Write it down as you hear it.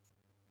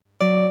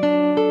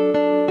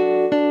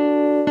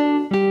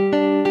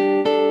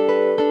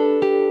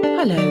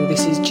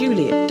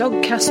locally at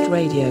Dogcast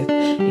Radio.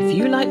 If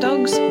you like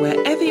dogs,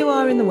 wherever you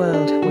are in the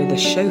world, we're the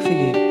show for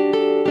you.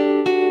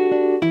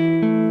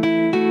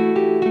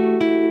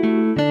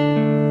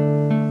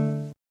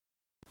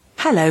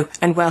 Hello,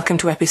 and welcome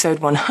to episode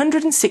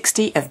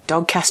 160 of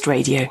Dogcast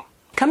Radio.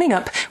 Coming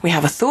up, we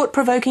have a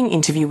thought-provoking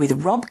interview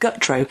with Rob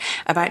Guttrow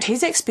about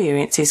his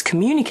experiences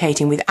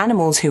communicating with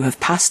animals who have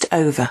passed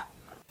over.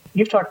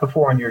 You've talked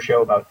before on your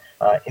show about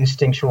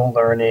instinctual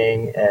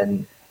learning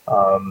and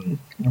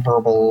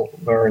verbal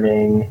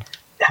learning,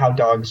 how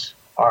dogs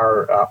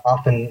are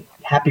often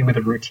happy with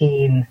a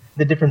routine,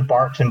 the different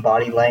barks and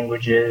body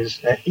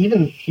languages,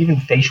 even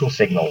facial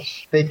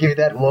signals. They give you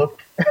that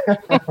look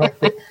like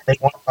they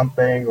want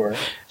something.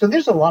 So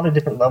there's a lot of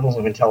different levels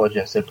of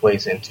intelligence that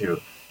plays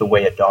into the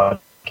way a dog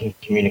can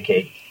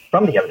communicate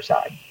from the other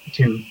side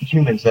to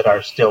humans that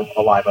are still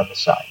alive on the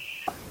side.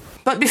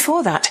 But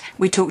before that,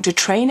 we talked to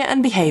trainer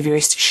and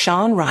behaviourist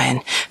Sian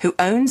Ryan, who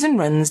owns and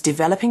runs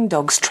Developing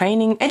Dogs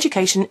Training,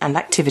 Education and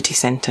Activity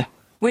Centre.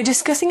 We're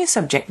discussing a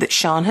subject that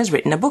Sian has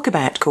written a book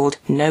about called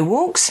No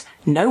Walks,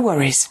 No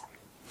Worries.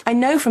 I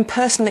know from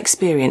personal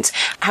experience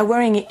how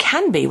worrying it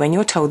can be when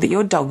you're told that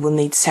your dog will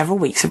need several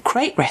weeks of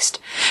crate rest.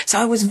 So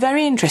I was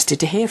very interested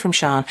to hear from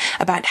Sian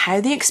about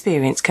how the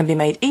experience can be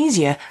made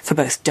easier for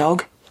both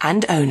dog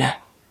and owner.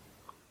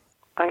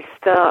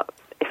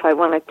 If I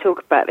want to talk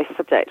about this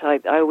subject, I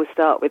always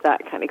start with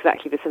that kind of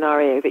exactly the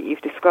scenario that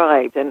you've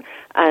described, and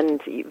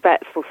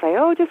vets will say,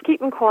 "Oh, just keep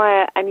them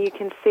quiet," and you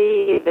can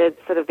see the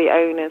sort of the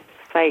owner's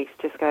face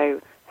just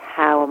go,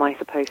 "How am I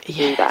supposed to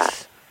do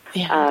that?"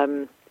 Yeah.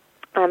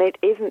 And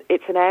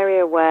it's an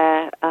area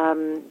where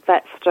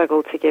vets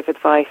struggle to give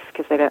advice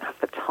because they don't have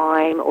the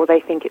time, or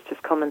they think it's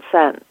just common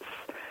sense.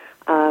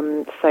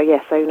 So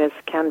yes, owners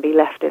can be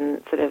left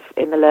in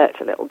the lurch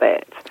a little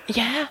bit.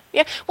 Yeah.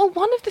 Well,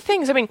 one of the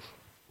things, I mean,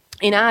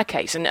 in our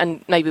case,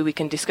 and maybe we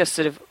can discuss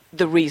sort of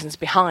the reasons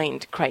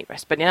behind crate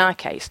rest, but in our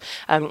case,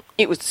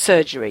 it was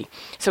surgery.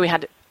 So we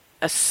had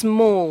a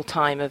small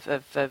time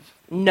of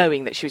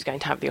knowing that she was going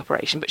to have the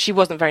operation, but she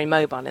wasn't very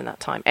mobile in that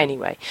time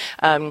anyway.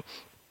 And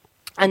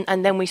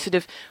then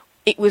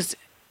it was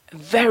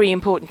very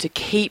important to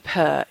keep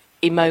her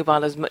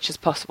immobile as much as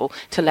possible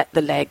to let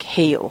the leg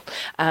heal.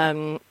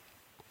 And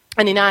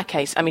in our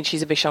case, I mean,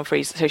 she's a Bichon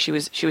Frise, so she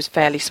was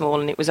fairly small,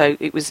 and it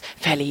was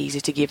fairly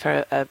easy to give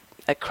her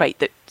a crate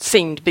that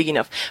seemed big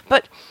enough.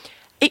 But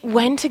it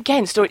went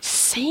against, or it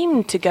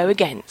seemed to go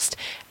against,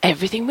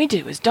 everything we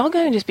do as dog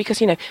owners, because,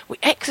 we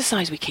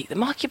exercise, we keep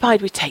them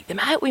occupied, we take them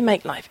out, we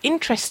make life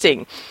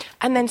interesting.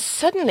 And then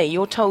suddenly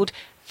you're told,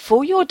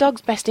 for your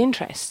dog's best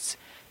interests,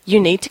 you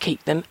need to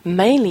keep them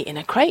mainly in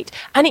a crate.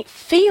 And it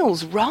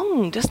feels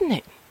wrong, doesn't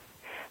it?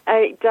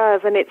 It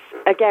does, and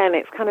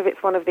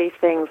it's one of these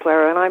things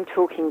where when I'm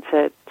talking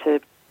to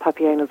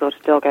puppy owners or to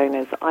dog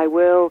owners, I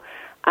will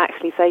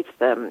actually say to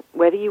them,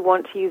 whether you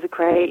want to use a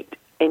crate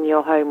in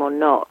your home or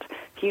not,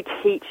 if you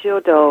teach your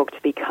dog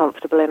to be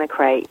comfortable in a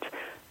crate,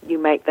 you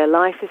make their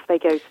life, if they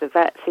go to the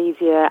vets,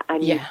 easier,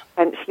 and you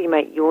essentially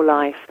make your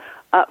life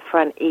up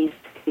front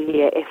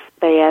easier if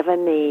they ever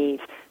need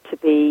to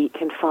be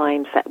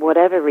confined for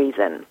whatever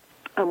reason.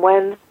 And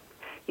when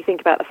you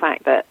think about the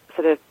fact that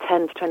sort of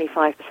 10 to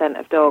 25%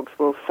 of dogs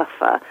will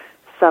suffer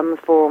some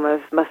form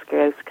of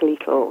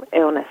musculoskeletal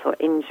illness or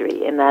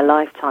injury in their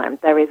lifetime,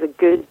 there is a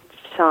good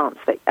chance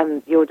that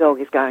your dog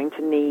is going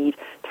to need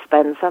to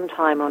spend some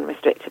time on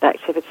restricted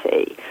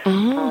activity.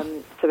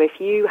 So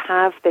if you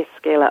have this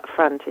skill up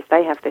front, if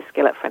they have this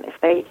skill up front, if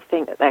they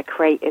think that their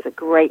crate is a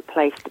great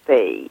place to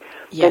be,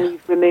 then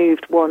you've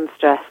removed one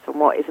stress from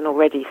what is an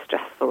already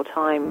stressful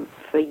time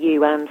for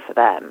you and for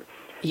them.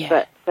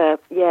 But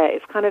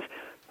it's kind of,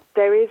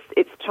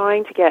 it's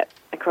trying to get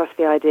across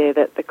the idea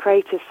that the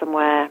crate is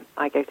somewhere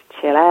I go to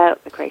chill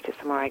out, the crate is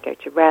somewhere I go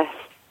to rest,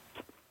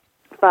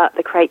 but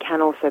the crate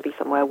can also be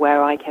somewhere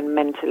where I can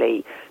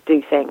mentally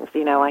do things.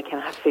 I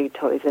can have food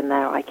toys in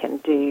there, I can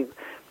do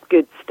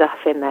good stuff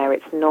in there.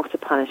 It's not a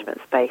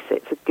punishment space,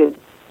 it's a good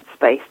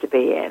space to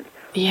be in.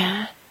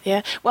 Yeah.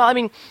 Well, I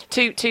mean,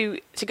 to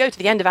go to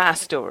the end of our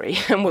story,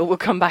 and we'll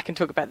come back and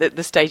talk about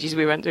the stages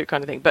we went through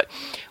kind of thing, but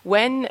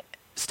when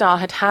Star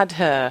had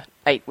her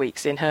 8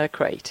 weeks in her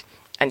crate,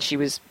 and she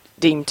was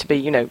deemed to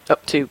be,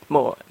 up to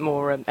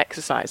more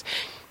exercise,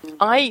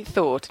 I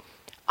thought,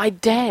 I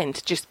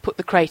daren't just put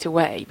the crate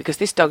away, because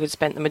this dog had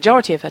spent the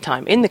majority of her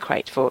time in the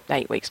crate for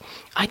 8 weeks.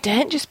 I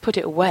daren't just put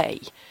it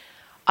away.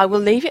 I will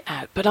leave it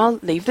out, but I'll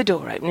leave the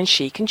door open and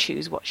she can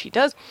choose what she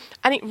does.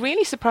 And it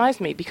really surprised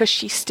me, because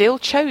she still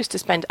chose to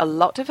spend a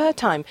lot of her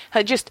time,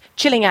 her just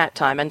chilling out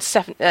time and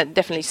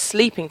definitely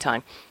sleeping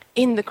time,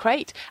 in the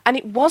crate. And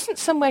it wasn't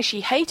somewhere she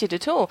hated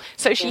at all.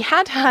 So she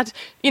had,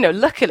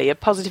 luckily a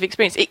positive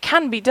experience. It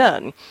can be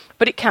done,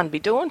 but it can be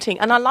daunting.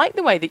 And I like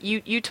the way that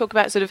you talk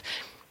about sort of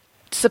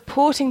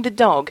supporting the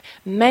dog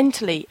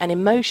mentally and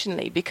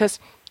emotionally, because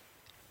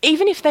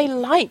even if they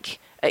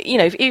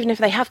even if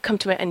they have come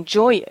to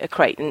enjoy a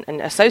crate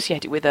and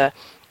associate it with a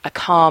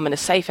calm and a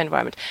safe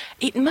environment,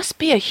 it must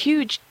be a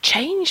huge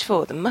change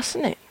for them,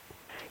 mustn't it?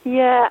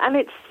 Yeah, and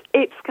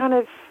it's kind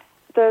of,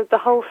 the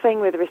whole thing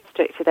with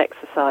restricted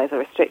exercise or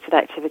restricted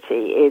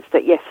activity is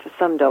that, yes, for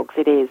some dogs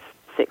it is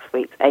 6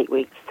 weeks, 8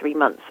 weeks, 3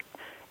 months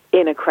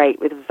in a crate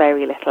with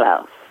very little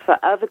else. For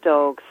other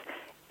dogs,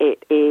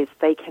 it is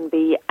they can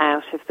be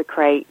out of the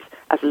crate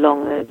as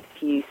long as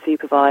you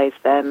supervise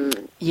them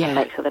and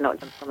make sure they're not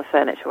jumping on the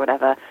furniture or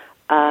whatever.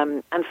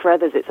 And for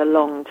others, it's a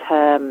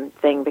long-term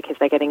thing because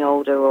they're getting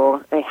older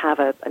or they have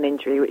an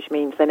injury, which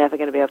means they're never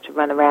going to be able to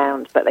run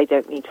around, but they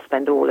don't need to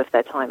spend all of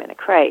their time in a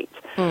crate.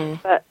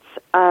 But,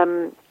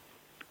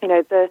 you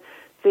know,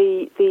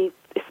 the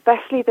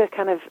especially the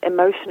kind of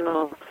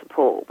emotional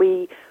support,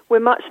 we're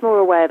much more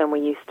aware than we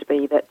used to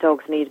be that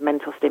dogs need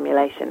mental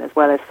stimulation as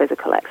well as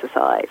physical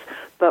exercise.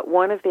 But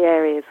one of the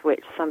areas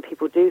which some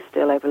people do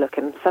still overlook,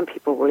 and some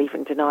people will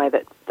even deny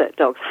that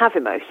dogs have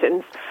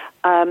emotions,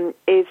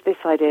 is this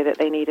idea that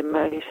they need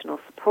emotional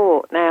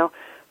support. Now,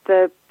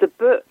 the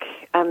book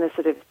and the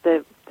sort of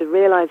the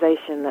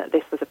realization that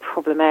this was a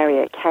problem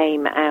area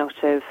came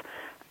out of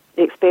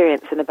the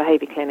experience in the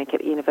behaviour clinic at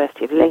the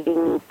University of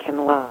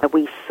Lincoln, where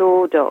we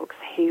saw dogs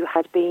who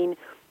had been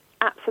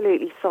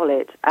absolutely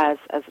solid as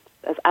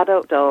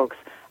adult dogs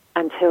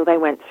until they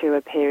went through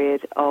a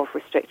period of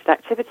restricted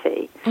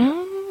activity.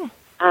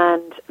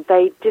 And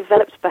they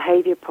developed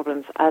behaviour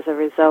problems as a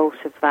result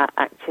of that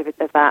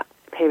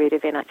period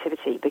of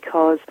inactivity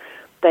because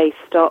they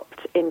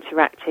stopped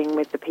interacting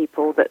with the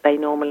people that they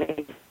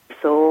normally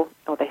saw,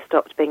 or they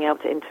stopped being able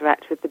to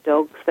interact with the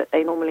dogs that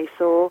they normally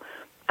saw.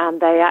 And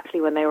they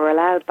actually, when they were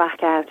allowed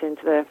back out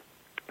into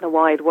the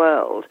wide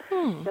world,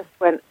 just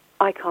went,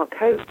 I can't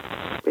cope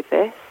with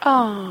this.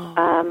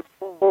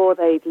 Or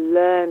they'd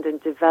learned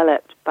and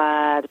developed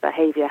bad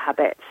behaviour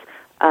habits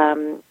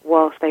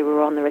whilst they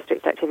were on the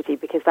restricted activity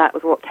because that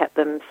was what kept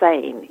them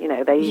sane. You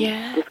know, they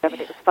discovered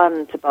it was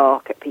fun to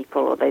bark at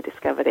people, or they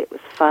discovered it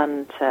was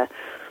fun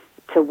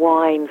to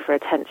whine for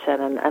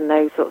attention and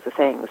those sorts of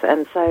things.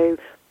 And so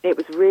it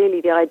was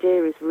really, the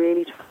idea is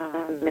really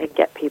trying to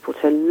get people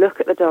to look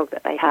at the dog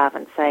that they have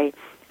and say,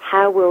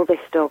 how will this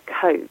dog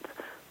cope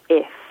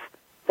if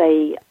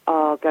they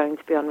are going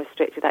to be on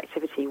restricted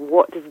activity?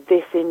 What does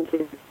this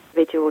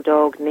individual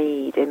dog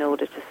need in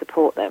order to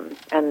support them?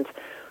 And,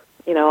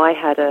 you know, I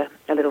had a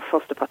little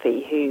foster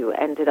puppy who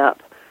ended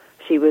up,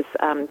 she was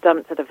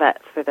dumped at the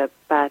vets with a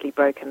badly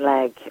broken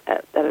leg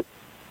at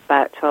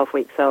about 12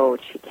 weeks old.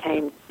 She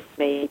came to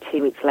me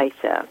 2 weeks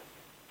later,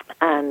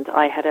 and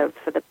I had her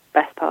for the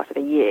best part of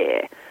a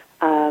year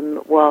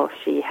while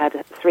she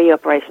had 3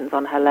 operations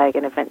on her leg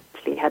and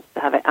eventually had to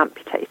have it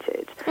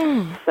amputated.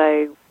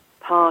 So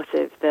part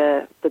of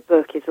the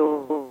book is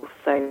also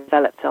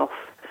developed off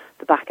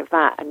the back of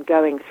that and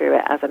going through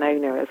it as an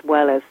owner as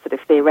well as sort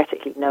of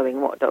theoretically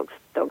knowing what dogs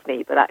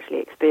need, but actually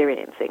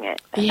experiencing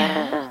it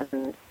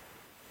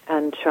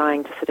and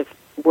trying to sort of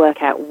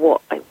work out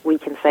what we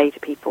can say to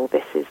people.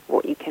 This is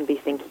what you can be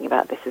thinking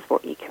about. This is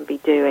what you can be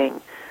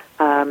doing.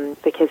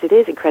 Because it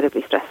is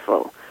incredibly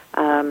stressful,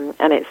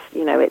 and it's,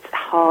 you know, it's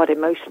hard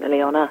emotionally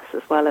on us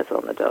as well as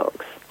on the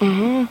dogs.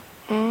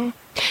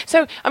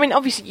 So, I mean,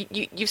 obviously,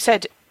 you've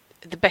said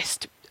the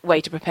best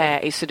way to prepare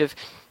is sort of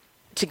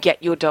to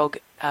get your dog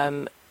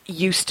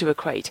used to a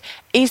crate.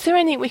 Is there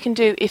anything we can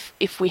do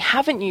if we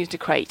haven't used a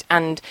crate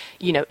and,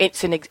 you know,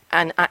 it's an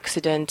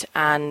accident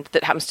and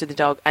that happens to the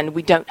dog and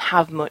we don't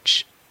have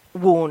much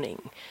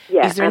warning?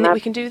 Is there anything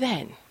we can do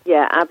then?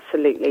 Yeah,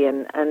 absolutely,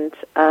 and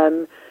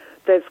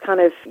there's kind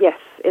of, yes,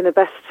 in the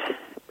best,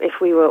 if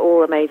we were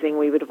all amazing,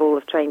 we would have all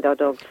have trained our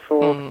dogs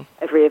for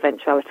every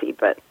eventuality,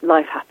 but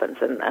life happens.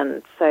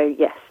 And so,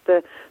 yes,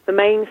 the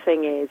main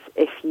thing is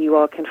if you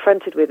are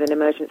confronted with an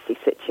emergency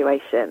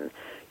situation,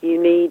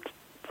 you need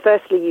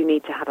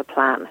to have a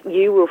plan.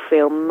 You will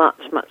feel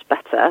much, much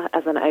better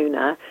as an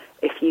owner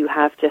if you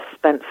have just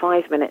spent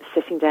 5 minutes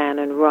sitting down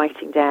and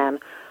writing down,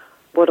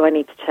 what do I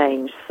need to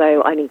change?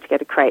 So I need to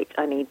get a crate.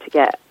 I need to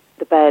get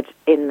the bed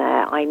in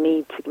there. I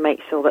need to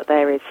make sure that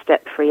there is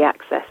step-free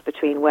access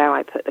between where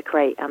I put the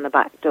crate and the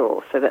back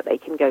door so that they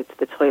can go to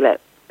the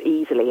toilet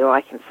easily, or I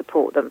can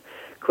support them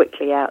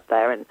quickly out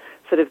there, and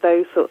sort of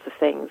those sorts of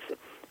things.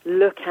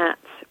 Look at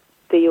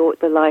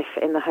the life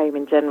in the home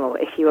in general.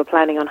 If you are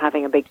planning on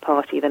having a big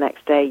party the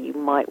next day, you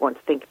might want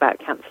to think about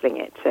cancelling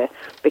it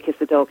because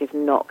the dog is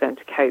not going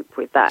to cope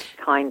with that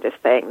kind of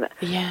thing.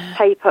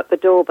 Tape up the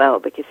doorbell,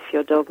 because if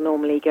your dog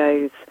normally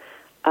goes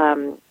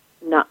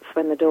nuts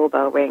when the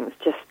doorbell rings,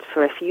 just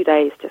for a few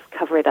days, just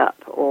cover it up,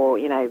 or,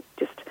 you know,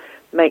 just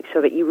make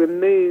sure that you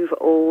remove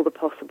all the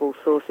possible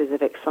sources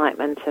of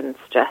excitement and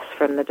stress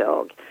from the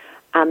dog.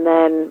 And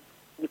then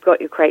you've got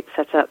your crate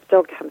set up,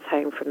 dog comes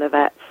home from the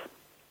vets,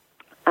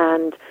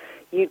 and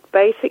you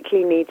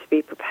basically need to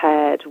be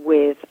prepared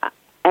with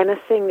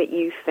anything that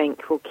you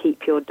think will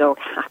keep your dog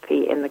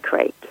happy in the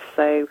crate.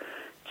 So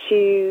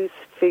chews,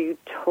 food,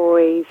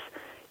 toys,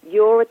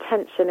 your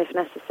attention if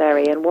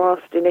necessary. And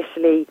whilst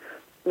initially,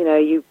 you know,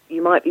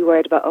 you might be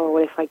worried about, oh,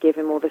 well, if I give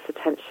him all this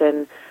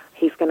attention,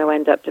 he's going to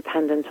end up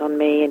dependent on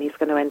me and he's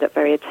going to end up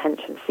very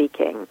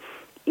attention-seeking.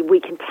 We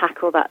can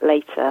tackle that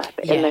later.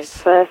 But in those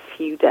first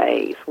few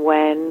days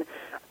when,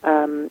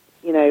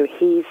 you know,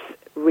 he's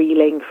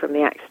reeling from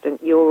the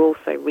accident, you're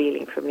also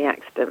reeling from the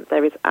accident.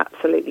 There is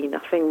absolutely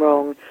nothing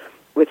wrong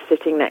with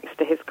sitting next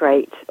to his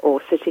crate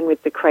or sitting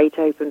with the crate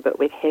open but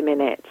with him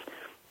in it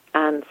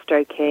and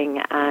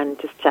stroking and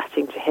just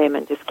chatting to him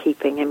and just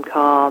keeping him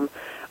calm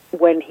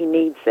when he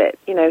needs it.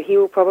 You know, he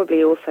will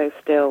probably also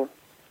still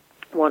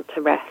want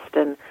to rest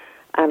and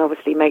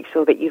obviously make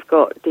sure that you've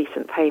got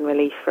decent pain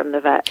relief from the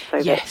vet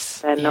so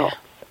that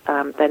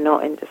they're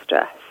not in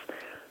distress.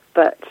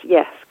 But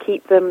yes,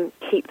 keep them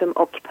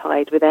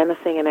occupied with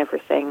anything and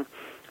everything,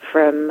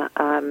 from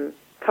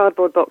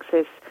cardboard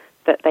boxes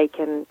that they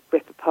can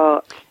rip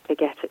apart to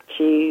get at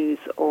chews,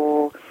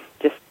 or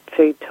just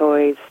food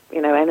toys,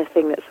 you know,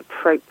 anything that's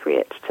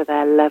appropriate to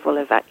their level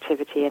of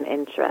activity and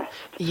interest.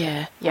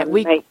 Yeah.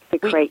 Make the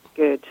crate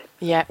good.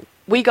 Yeah.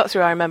 We got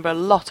through, I remember, a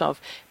lot of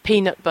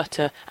peanut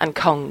butter and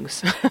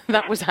Kongs.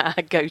 That was our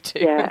go-to.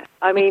 Yeah,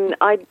 I mean,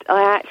 I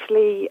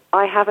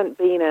haven't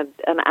been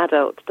an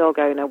adult dog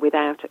owner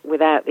without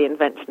the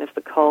invention of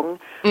the Kong.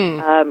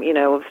 You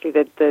know, obviously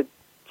the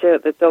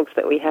dogs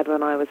that we had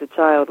when I was a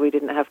child, we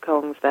didn't have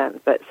Kongs then.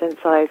 But since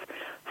I've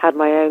had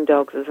my own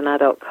dogs as an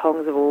adult,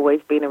 Kongs have always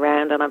been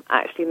around, and I'm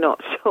actually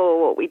not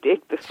sure what we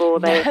did before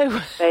they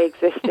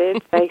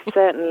existed. They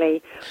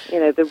certainly, you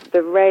know,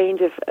 the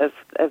range of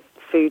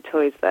food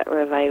toys that are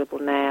available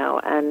now,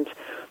 and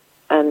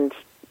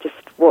just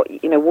what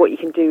you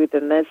can do with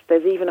them.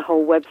 There's even a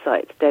whole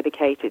website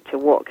dedicated to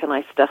what can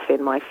I stuff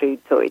in my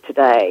food toy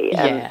today,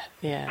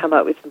 and come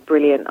up with some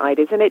brilliant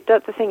ideas. And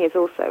the thing is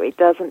also, it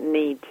doesn't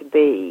need to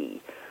be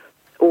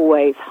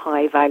always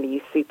high value,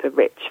 super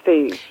rich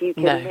foods. You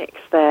can mix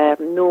their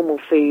normal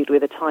food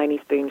with a tiny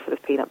spoonful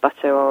of peanut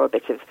butter or a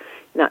bit of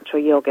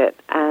natural yogurt,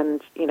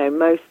 and you know,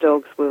 most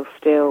dogs will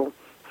still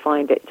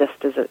find it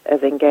just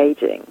as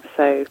engaging.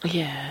 So,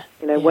 you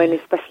know,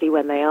 especially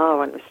when they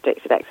are on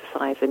restricted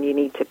exercise and you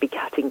need to be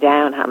cutting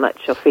down how much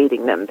you're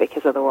feeding them,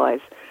 because otherwise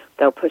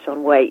they'll put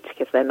on weight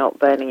because they're not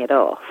burning it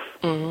off,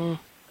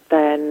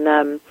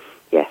 then,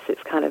 yes,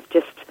 it's kind of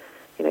just,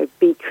 you know,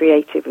 be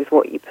creative with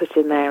what you put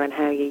in there and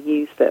how you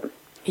use them.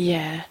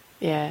 Yeah.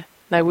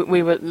 No,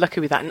 we were lucky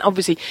with that. And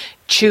obviously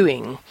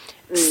chewing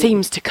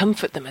seems to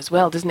comfort them as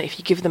well, doesn't it? If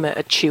you give them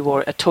a chew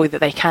or a toy that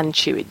they can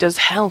chew, it does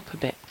help a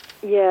bit.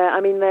 Yeah, I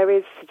mean, there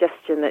is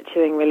suggestion that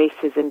chewing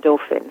releases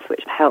endorphins,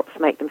 which helps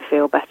make them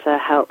feel better,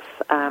 helps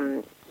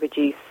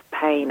reduce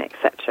pain,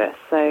 etc.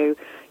 So,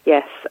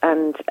 yes,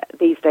 and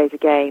these days,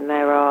 again,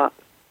 there are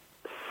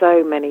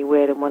so many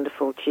weird and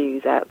wonderful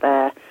chews out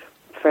there,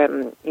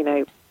 from, you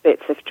know,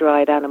 bits of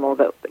dried animal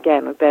that,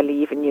 again, we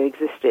barely even knew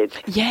existed.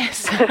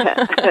 Yes.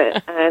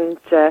 And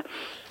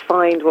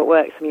find what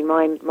works. I mean,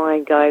 my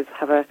guys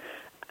have a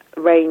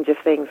range of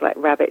things like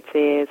rabbit's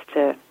ears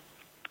to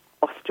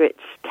ostrich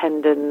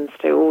tendons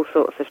to all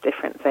sorts of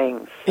different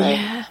things. So,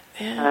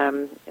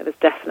 there's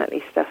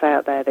definitely stuff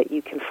out there that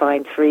you can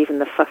find for even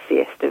the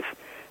fussiest of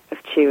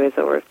chewers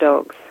or of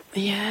dogs.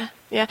 Yeah.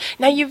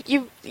 Now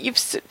you've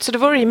sort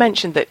of already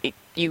mentioned that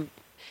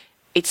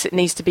it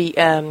needs to be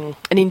an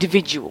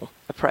individual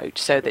approach,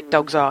 so that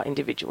dogs are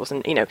individuals,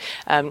 and you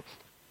know,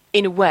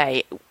 in a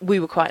way, we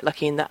were quite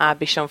lucky in that our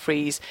Bichon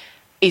Frise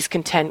is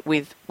content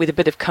with a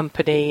bit of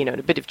company, you know, and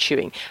a bit of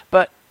chewing.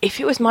 But if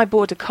it was my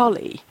Border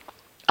Collie,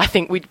 I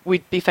think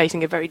we'd be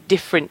facing a very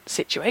different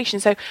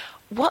situation. So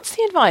what's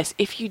the advice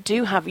if you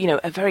do have, you know,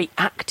 a very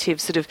active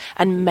sort of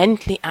and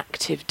mentally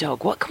active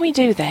dog? What can we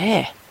do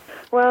there?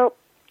 Well,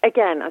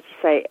 again, as you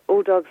say,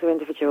 all dogs are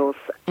individuals.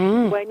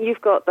 When you've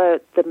got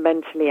the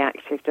mentally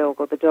active dog,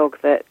 or the dog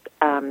that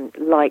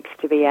likes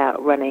to be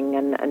out running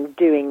and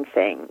doing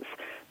things,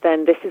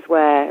 then this is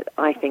where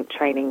I think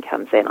training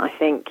comes in. I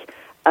think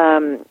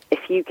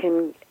if you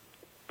can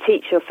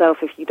teach yourself,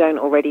 if you don't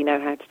already know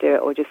how to do it,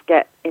 or just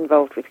get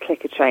involved with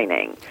clicker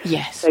training.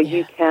 Yes.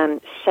 You can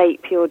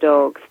shape your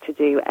dogs to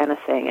do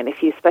anything. And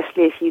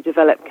especially if you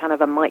develop kind of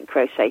a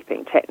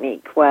micro-shaping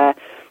technique where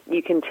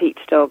you can teach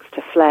dogs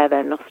to flare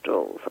their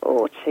nostrils,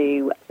 or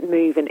to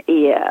move an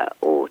ear,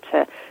 or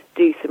to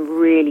do some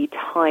really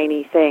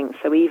tiny things.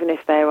 So even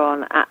if they're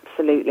on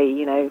absolutely,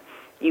 you know,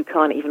 you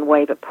can't even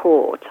wave a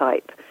paw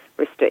type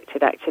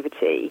restricted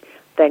activity,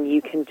 then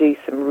you can do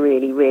some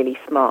really, really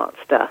smart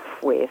stuff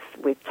with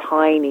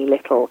tiny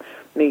little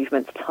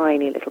movements,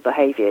 tiny little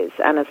behaviours.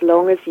 And as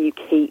long as you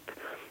keep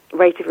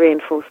rate of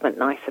reinforcement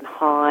nice and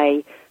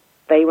high,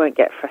 they won't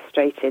get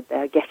frustrated.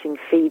 They're getting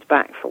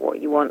feedback for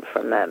what you want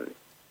from them.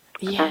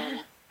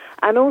 Yeah.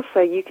 And also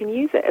you can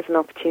use it as an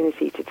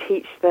opportunity to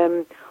teach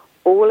them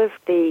all of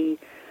the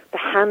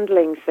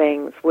handling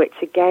things, which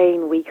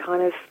again we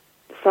kind of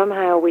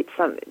somehow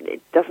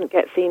it doesn't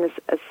get seen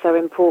as so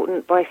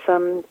important by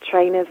some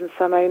trainers and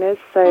some owners.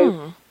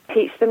 So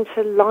teach them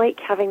to like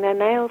having their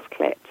nails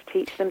clipped.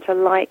 Teach them to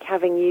like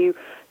having you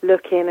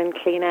look in and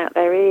clean out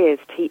their ears.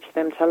 Teach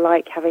them to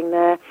like having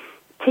their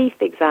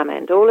teeth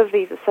examined. All of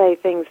these are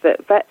things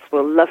that vets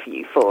will love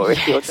you for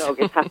if your dog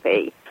is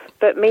happy,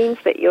 but means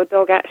that your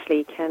dog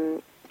actually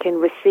can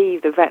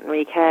receive the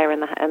veterinary care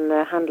and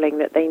the handling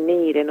that they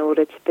need in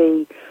order to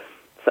be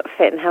sort of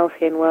fit and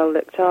healthy and well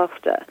looked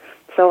after.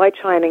 So I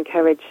try and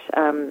encourage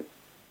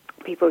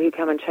people who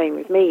come and train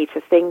with me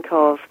to think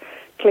of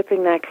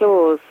clipping their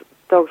claws,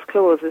 dog's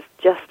claws, as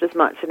just as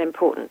much an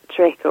important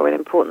trick or an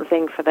important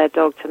thing for their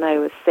dog to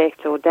know as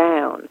sit or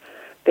down,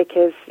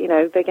 because, you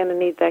know, they're going to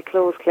need their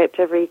claws clipped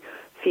every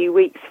few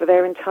weeks for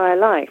their entire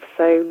life.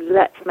 So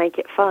let's make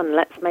it fun.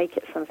 Let's make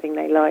it something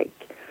they like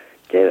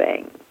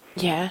doing.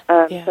 Yeah.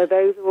 So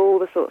those are all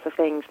the sorts of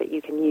things that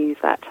you can use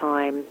that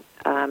time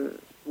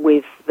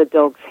with the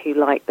dogs who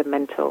like the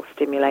mental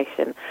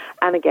stimulation.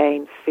 And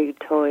again, food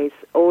toys,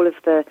 all of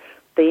the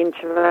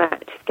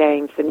interactive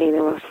games, the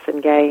Nina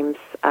Rogerson games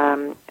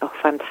are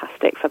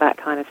fantastic for that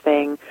kind of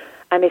thing.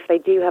 And if they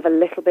do have a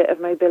little bit of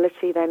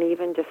mobility, then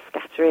even just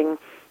scattering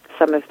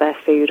some of their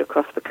food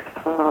across the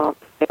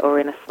carpet or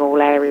in a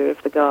small area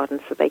of the garden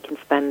so they can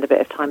spend a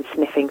bit of time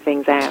sniffing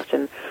things out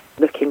and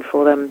looking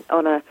for them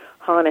on a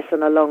harness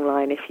and a long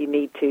line if you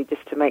need to,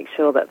 just to make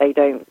sure that they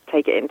don't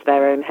take it into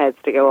their own heads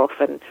to go off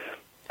and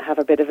have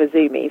a bit of a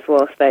zoomies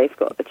whilst they've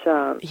got the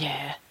chance.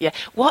 Yeah.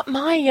 What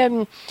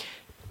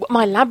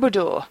my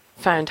Labrador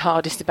found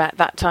hardest about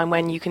that time,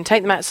 when you can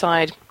take them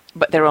outside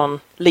but they're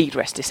on lead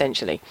rest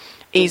essentially,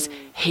 is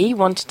he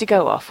wanted to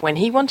go off. When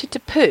he wanted to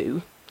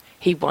poo,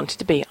 he wanted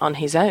to be on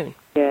his own.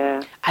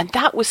 Yeah. And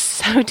that was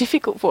so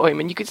difficult for him.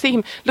 And you could see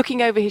him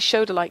looking over his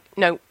shoulder like,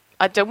 no,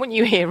 I don't want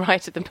you here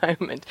right at the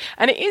moment.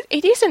 And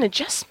it is an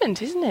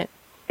adjustment, isn't it?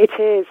 It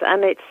is,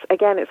 and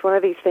it's one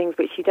of these things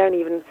which you don't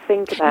even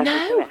think about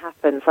until it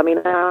happens. I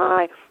mean,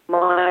 my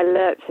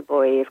Lurcher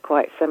boy is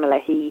quite similar.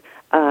 He,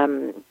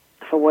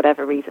 for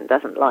whatever reason,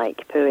 doesn't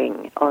like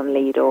pooing on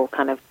lead or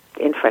kind of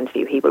in front of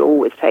you. He will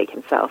always take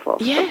himself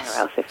off somewhere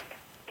else if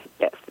he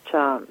gets the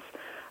chance.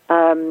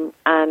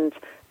 And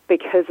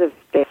because of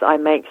this, I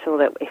make sure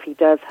that if he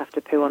does have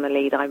to poo on the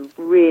lead, I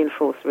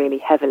reinforce really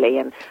heavily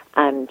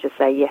and just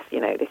say, yes, you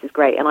know, this is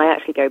great. And I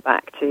actually go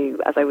back to,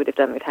 as I would have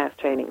done with house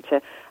training,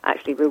 to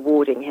actually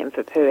rewarding him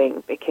for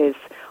pooing, because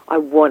I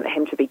want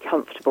him to be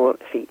comfortable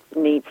if he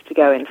needs to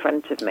go in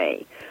front of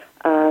me.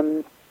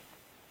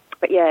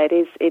 But yeah,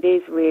 it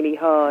is really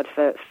hard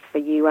for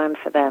you and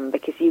for them,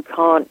 because you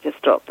can't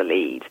just drop the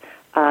lead.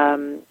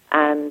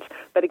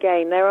 But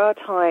again, there are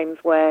times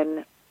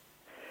when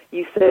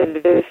you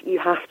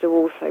have to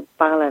also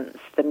balance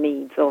the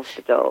needs of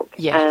the dog.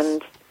 Yes.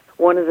 And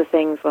one of the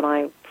things when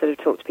I sort of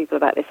talk to people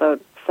about this, I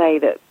would say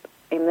that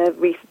in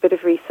the bit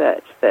of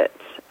research that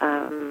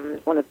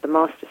one of the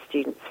master's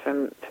students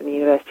from the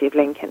University of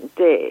Lincoln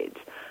did,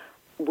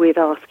 with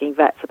asking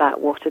vets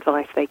about what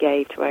advice they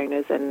gave to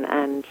owners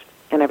and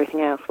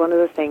everything else, one of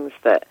the things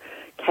that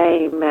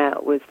came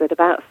out was that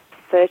about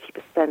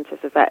 30%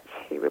 of the vets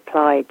who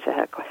replied to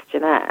her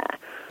questionnaire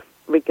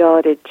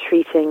regarded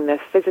treating the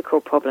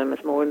physical problem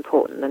as more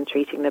important than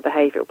treating the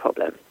behavioural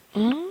problem.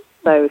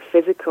 So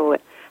physical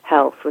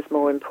health was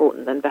more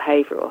important than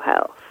behavioural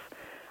health.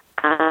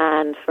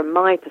 And from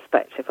my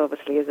perspective,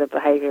 obviously, as a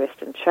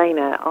behaviourist and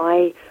trainer,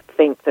 I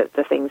think that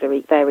the things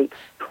are they're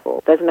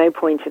equal. There's no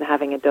point in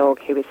having a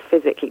dog who is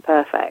physically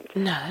perfect,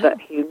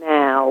 but who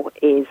now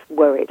is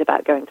worried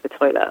about going to the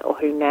toilet, or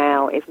who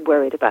now is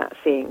worried about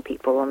seeing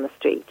people on the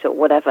street, or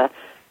whatever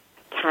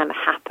can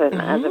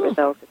happen as a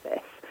result of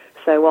this.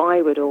 So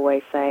I would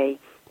always say,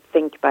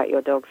 think about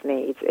your dog's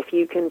needs. If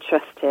you can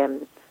trust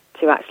him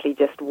to actually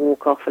just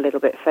walk off a little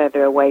bit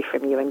further away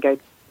from you and go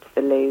to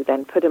the loo,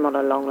 then put him on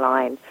a long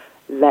line,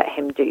 let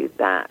him do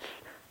that,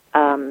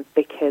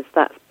 because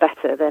that's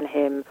better than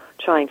him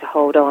trying to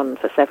hold on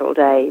for several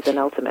days and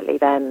ultimately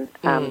then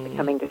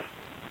becoming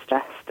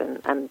distressed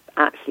and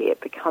actually it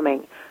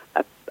becoming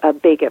a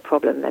bigger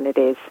problem than it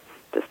is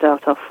to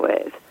start off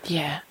with.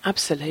 Yeah,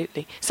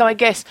 absolutely. So I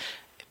guess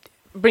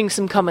bring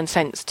some common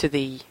sense to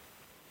the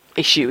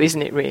issue,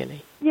 isn't it,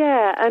 really?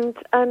 Yeah,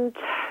 and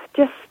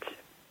just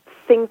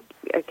think,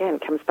 again,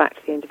 it comes back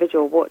to the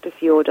individual. What does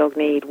your dog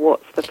need?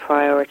 What's the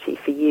priority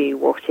for you?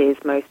 What is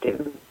most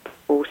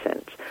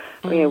important?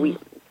 You know, we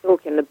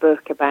talk in the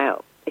book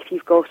about if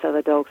you've got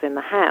other dogs in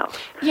the house,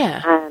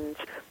 and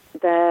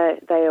they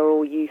are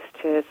all used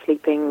to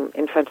sleeping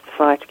in front of the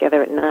fire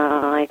together at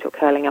night or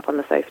curling up on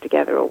the sofa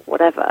together or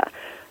whatever,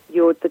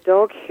 the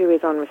dog who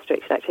is on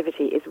restricted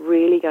activity is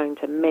really going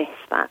to miss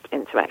that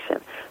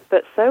interaction.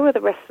 But so are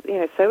the rest.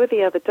 So are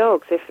the other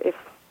dogs. If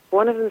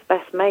one of them's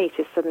best mate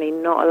is suddenly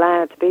not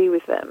allowed to be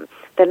with them,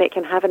 then it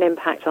can have an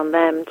impact on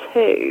them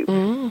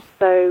too.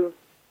 So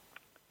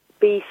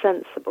be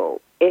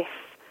sensible. If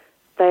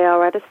they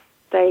are at a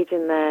stage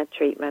in their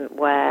treatment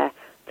where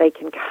they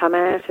can come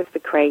out of the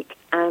crate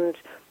and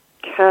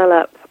curl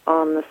up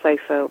on the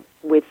sofa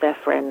with their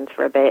friend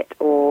for a bit,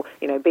 or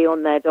be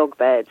on their dog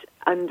bed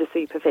under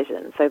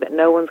supervision, so that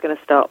no one's going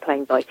to start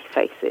playing bitey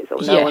faces,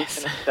 or no one's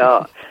going to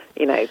start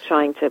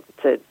trying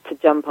to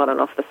jump on and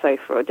off the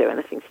sofa or do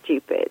anything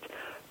stupid.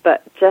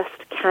 But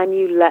just, can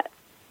you let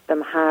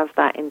them have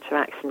that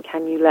interaction?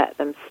 Can you let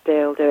them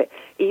still do it,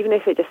 even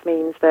if it just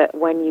means that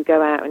when you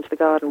go out into the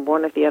garden,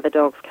 one of the other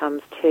dogs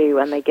comes too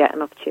and they get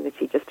an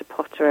opportunity just to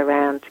potter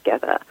around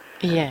together?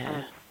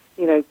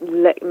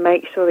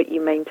 Make sure that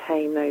you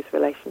maintain those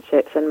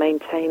relationships, and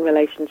maintain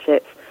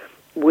relationships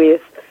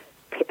with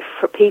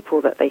for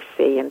people that they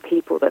see and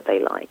people that they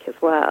like as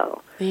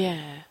well.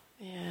 Yeah.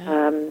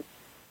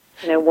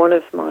 One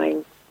of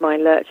my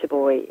Lurcher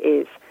Boy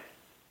is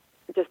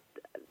just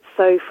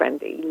so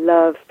friendly,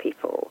 loves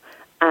people.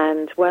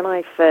 And when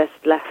I first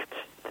left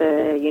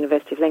the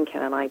University of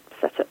Lincoln and I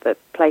set up the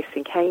place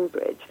in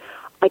Cambridge,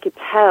 I could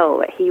tell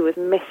that he was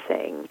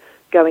missing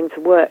going to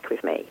work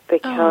with me,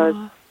 because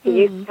he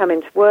used to come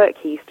into work,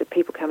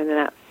 people come in and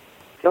out of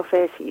the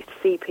office, he used to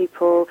see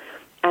people,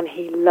 and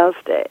he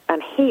loved it.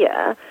 And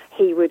here,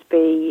 he would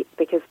be,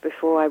 because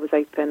before I was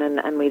open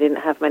and we didn't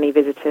have many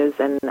visitors,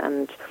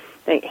 and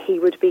he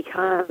would be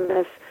kind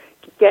of,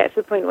 get to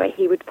the point where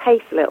he would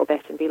pace a little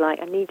bit and be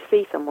like, I need to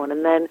see someone.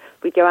 And then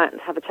we'd go out and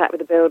have a chat with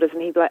the builders,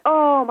 and he'd be like,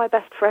 oh, my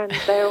best friends,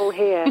 they're all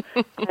here.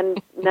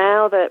 And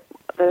now that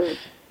the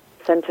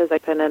centre's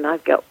open and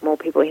I've got more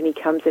people, and he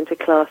comes into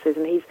classes,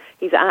 and he's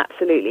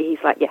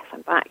like, yes,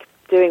 I'm back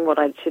doing what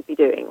I should be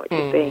doing, which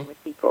is being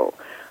with people.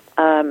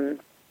 And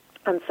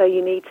so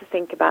you need to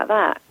think about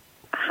that.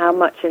 How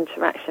much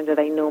interaction do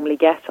they normally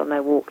get on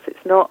their walks?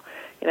 It's not,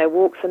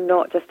 walks are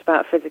not just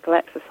about physical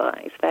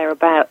exercise. They're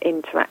about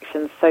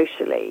interactions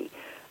socially.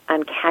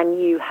 And can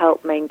you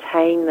help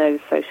maintain those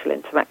social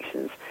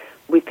interactions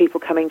with people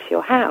coming to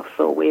your house,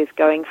 or with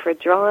going for a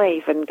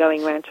drive and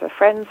going round to a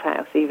friend's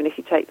house, even if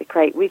you take the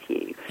crate with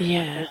you?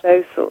 Yeah. And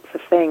those sorts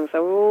of things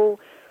they're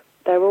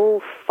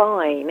all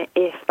fine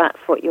if that's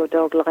what your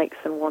dog likes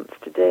and wants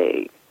to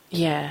do.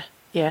 Yeah.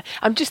 Yeah,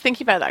 I'm just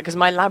thinking about that because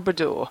my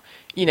Labrador,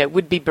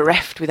 would be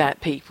bereft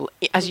without people.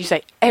 As you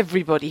say,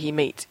 everybody he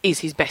meets is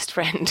his best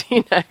friend,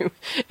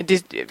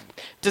 It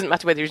doesn't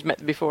matter whether he's met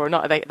them before or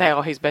not, they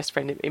are his best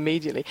friend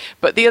immediately.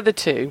 But the other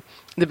two,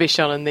 the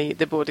Bichon and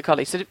the Border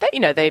Collie, sort of,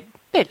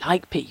 they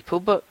like people,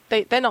 but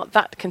they're not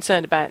that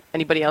concerned about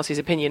anybody else's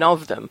opinion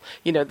of them.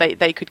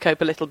 They could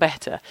cope a little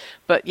better.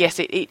 But yes,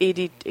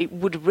 it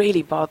would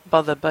really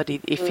bother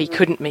Buddy if he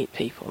couldn't meet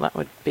people. That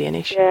would be an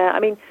issue. Yeah,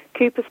 I mean,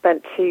 Cooper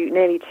spent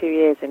nearly 2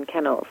 years in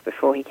kennels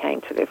before he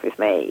came to live with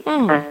me,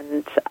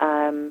 and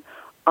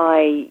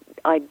I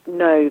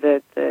know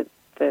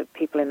the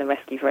people in the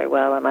rescue very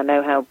well, and I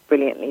know how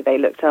brilliantly they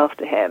looked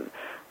after him.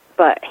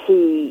 But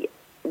he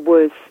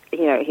was,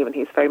 he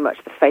was very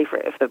much the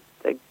favourite of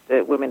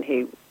the woman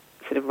who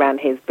sort of ran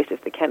his bit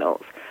of the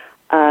kennels.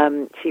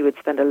 She would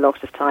spend a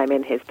lot of time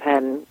in his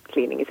pen,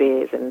 cleaning his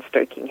ears and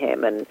stroking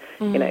him, and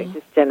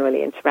just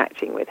generally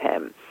interacting with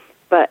him.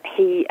 But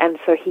he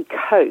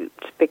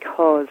coped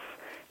because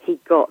he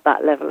got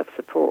that level of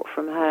support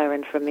from her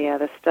and from the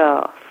other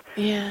staff.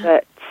 Yeah.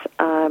 But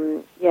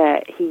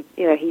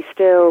he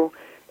still,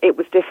 it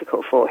was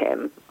difficult for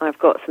him. I've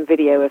got some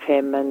video of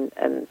him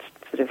and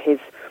sort of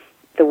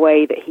the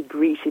way that he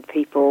greeted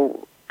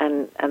people,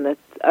 and the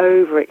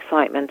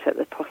overexcitement at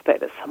the prospect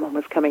that someone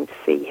was coming to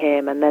see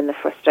him, and then the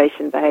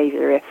frustration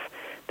behaviour if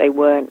they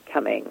weren't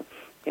coming.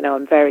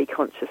 I'm very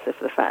conscious of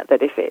the fact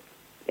that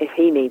if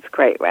he needs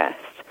crate rest,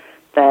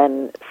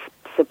 then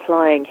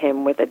supplying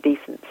him with a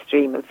decent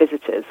stream of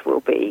visitors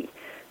would be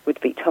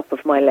top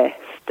of my list,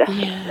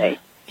 definitely.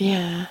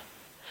 Yeah.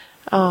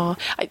 Oh,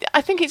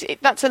 I think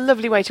that's a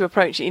lovely way to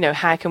approach it.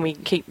 How can we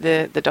keep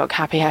the dog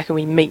happy? How can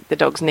we meet the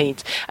dog's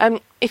needs?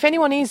 If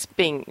anyone is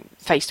being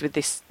faced with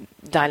this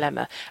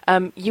dilemma,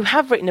 you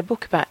have written a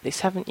book about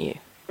this, haven't you?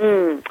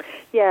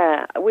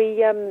 Yeah,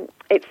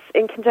 it's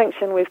in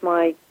conjunction with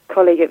my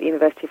colleague at the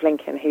University of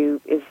Lincoln,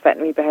 who is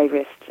veterinary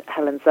behaviourist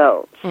Helen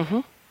Zolch. Mm-hmm.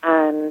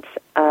 And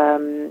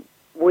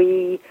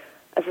we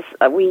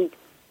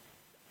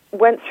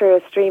went through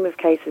a stream of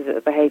cases at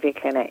the behaviour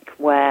clinic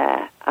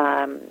where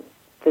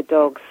the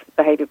dog's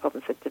behaviour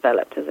problems had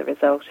developed as a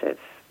result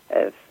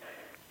of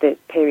the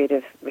period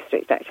of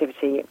restricted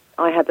activity.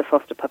 I had the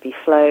foster puppy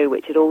Flo,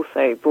 which had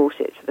also brought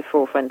it to the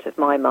forefront of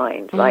my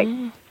mind. Like,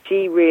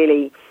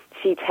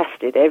 she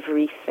tested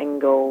every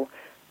single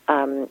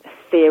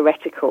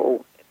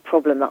theoretical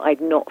problem that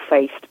I'd not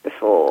faced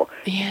before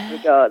in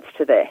regards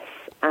to this.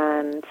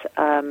 And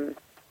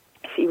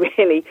she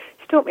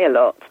taught me a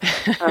lot,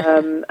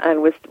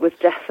 and was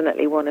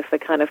definitely one of the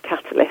kind of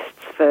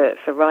catalysts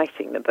for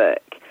writing the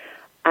book.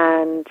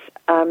 And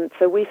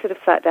so we sort of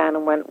sat down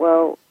and went,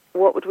 well,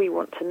 what would we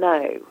want to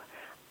know,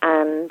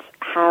 and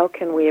how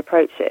can we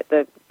approach it?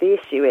 The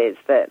issue is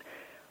that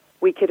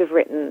we could have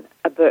written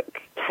a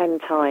book 10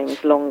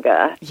 times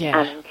longer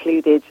and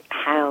included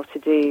how to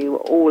do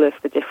all of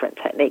the different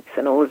techniques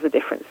and all of the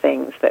different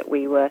things that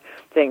we were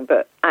doing.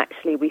 But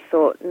actually we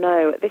thought,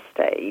 no, at this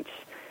stage,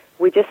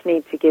 we just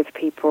need to give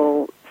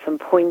people some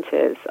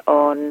pointers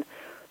on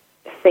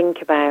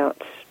think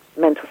about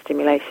mental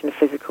stimulation,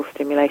 physical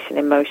stimulation,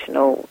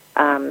 emotional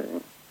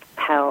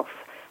health,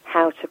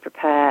 how to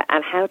prepare,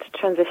 and how to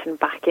transition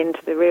back into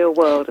the real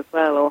world as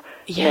well. Or,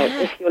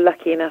 if you're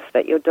lucky enough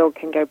that your dog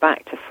can go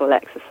back to full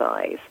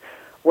exercise,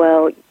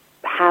 well,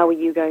 how are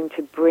you going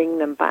to bring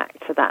them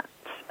back to that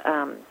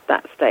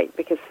state?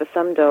 Because for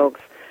some dogs,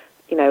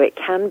 it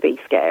can be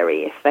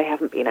scary if they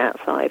haven't been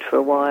outside for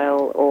a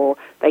while, or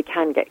they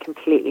can get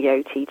completely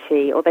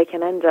OTT, or they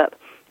can end up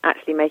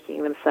actually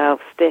making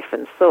themselves stiff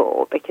and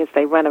sore because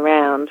they run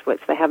around, which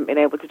they haven't been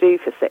able to do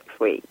for 6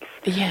 weeks.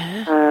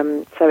 Yeah.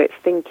 So it's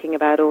thinking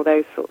about all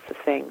those sorts of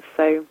things.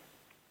 So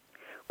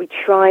we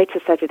try to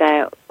set it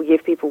out. We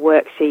give people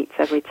worksheets.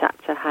 Every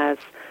chapter has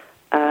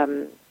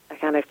a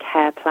kind of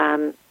care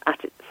plan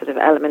sort of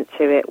element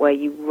to it, where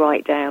you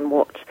write down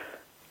what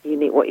you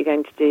need, what you're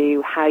going to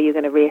do, how you're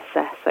going to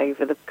reassess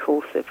over the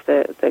course of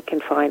the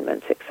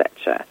confinement,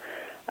 etc.,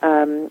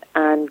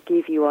 and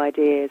give you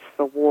ideas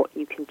for what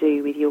you can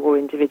do with your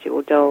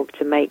individual dog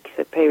to make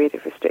the period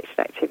of restricted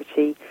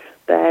activity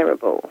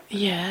bearable.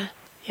 Yeah.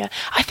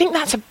 I think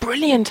that's a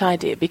brilliant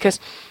idea because,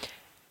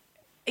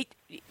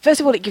 first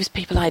of all, it gives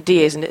people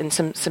ideas and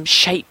some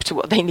shape to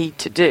what they need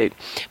to do.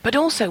 But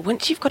also,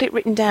 once you've got it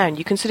written down,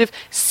 you can sort of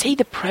see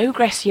the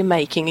progress you're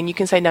making, and you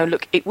can say, no,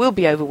 look, it will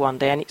be over one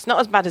day, and it's not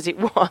as bad as it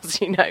was,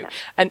 you know.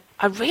 And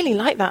I really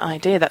like that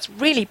idea. That's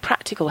really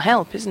practical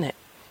help, isn't it?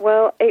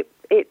 Well, it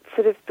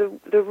sort of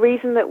the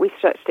reason that we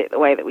structured it the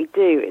way that we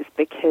do is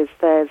because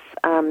there's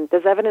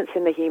evidence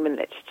in the human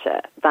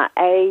literature that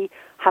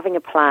having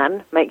a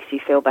plan makes you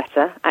feel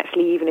better.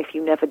 Actually, even if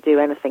you never do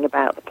anything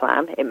about the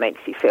plan, it makes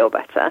you feel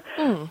better,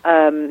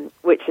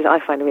 which is, I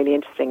find really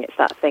interesting. It's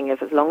that thing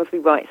of, as long as we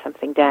write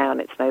something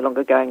down, it's no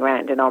longer going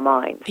around in our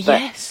minds.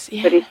 Yes,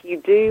 yeah. But if you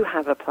do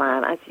have a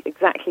plan,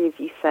 exactly as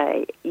you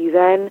say, you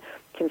then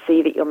can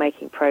see that you're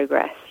making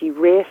progress. You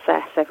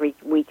reassess every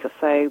week or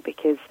so,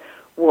 because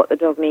what the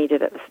dog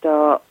needed at the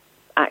start,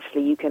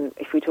 actually, you can,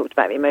 if we talked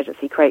about the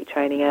emergency crate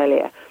training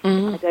earlier,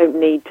 I don't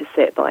need to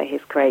sit by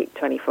his crate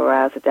 24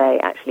 hours a day.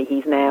 Actually,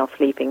 he's now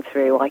sleeping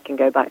through. I can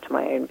go back to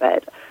my own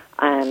bed,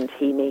 and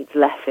he needs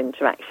less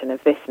interaction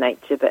of this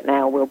nature, but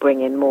now we'll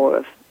bring in more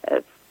of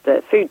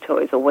the food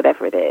toys or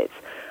whatever it is.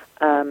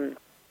 And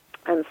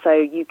so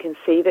you can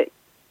see that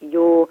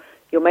you're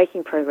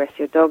making progress,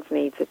 your dog's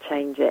needs are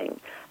changing.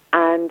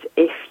 And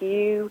if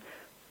you,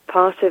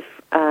 part of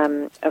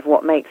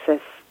what makes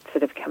us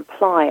sort of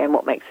comply and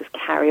what makes us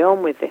carry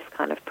on with this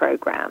kind of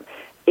program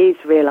is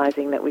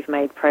realizing that we've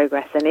made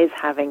progress and is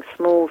having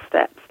small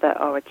steps that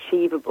are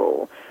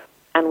achievable.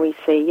 And we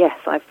see, yes,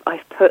 I've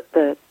put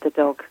the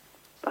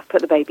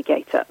baby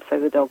gate up so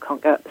the dog can't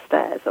go up the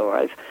stairs, or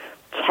I've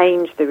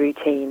changed the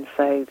routine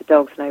so the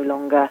dog's no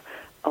longer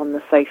on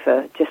the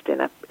sofa just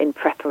in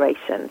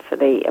preparation for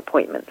the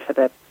appointment, for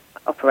the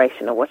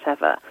operation or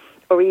whatever.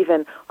 Or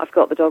even I've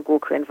got the dog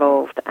walker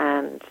involved,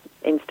 and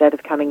instead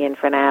of coming in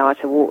for an hour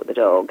to walk the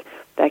dog,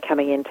 they're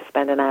coming in to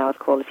spend an hour's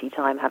quality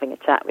time having a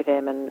chat with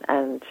him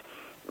and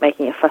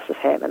making a fuss of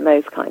him and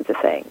those kinds of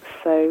things.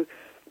 So,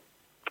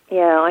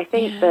 yeah, I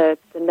think the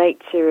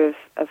nature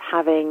of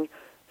having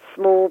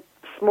small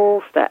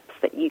steps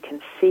that you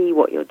can see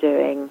what you're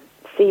doing,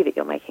 see that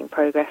you're making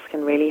progress,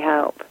 can really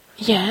help.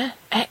 Yeah,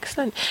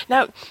 excellent.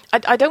 Now,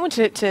 I don't want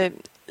to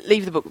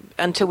leave the book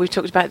until we've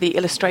talked about the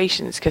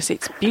illustrations, because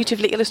it's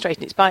beautifully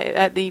illustrated. It's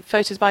by the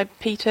photos by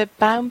Peter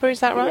Baumber,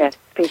 is that right? Yes,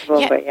 Peter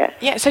Baumber, yes.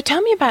 Yeah, so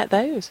tell me about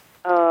those.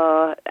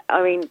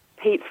 I mean,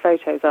 Pete's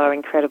photos are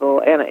incredible.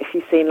 And if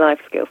you've seen Life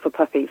Skills for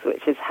Puppies,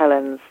 which is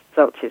Helen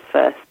Zolch's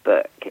first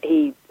book,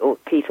 Pete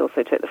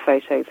also took the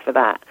photos for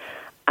that,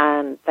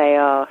 and they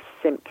are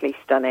simply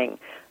stunning.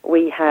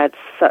 We had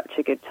such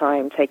a good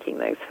time taking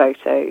those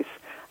photos.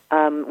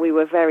 We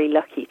were very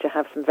lucky to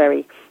have some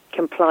very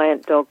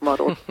compliant dog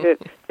models,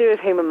 two of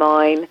whom are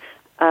mine,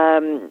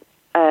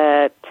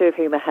 two of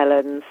whom are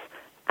Helen's,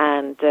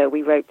 and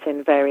we roped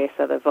in various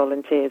other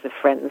volunteers of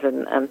friends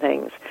and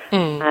things.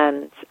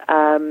 And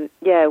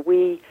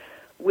we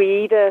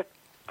either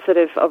sort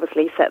of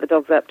obviously set the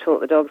dogs up, taught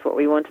the dogs what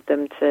we wanted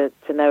them to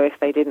know if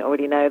they didn't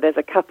already know. There's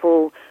a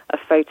couple of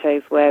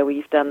photos where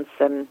we've done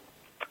a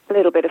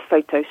little bit of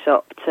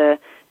Photoshop to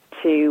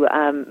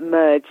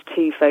merge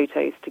two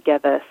photos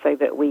together so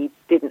that we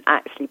didn't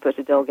actually put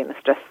a dog in a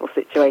stressful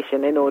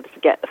situation in order to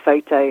get the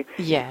photo.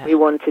 Yeah. We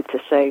wanted to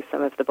show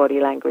some of the body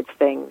language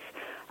things.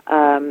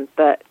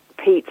 But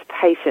Pete's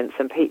patience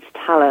and Pete's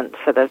talent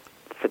for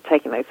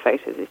taking those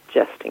photos is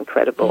just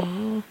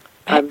incredible.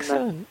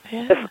 Excellent.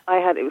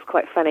 It was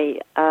quite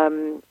funny.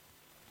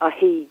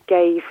 He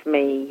gave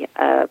me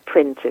a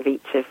print of he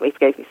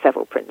gave me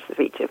several prints of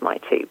each of my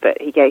two,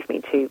 but he gave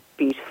me two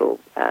beautiful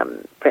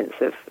prints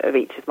of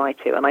each of my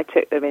two, and I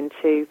took them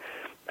into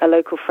a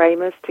local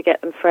framer's to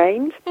get them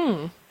framed.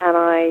 And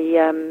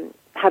I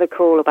had a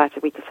call about a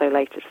week or so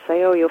later to say,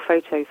 your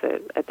photos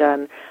are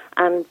done.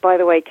 And by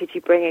the way, could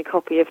you bring a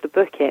copy of the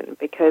book in?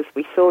 Because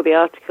we saw the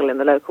article in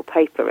the local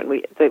paper and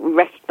we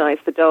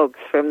recognised the dogs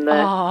from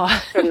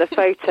the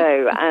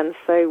photo. And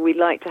so we'd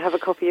like to have a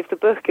copy of the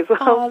book as well.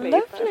 Oh,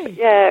 lovely.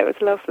 Yeah, it was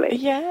lovely.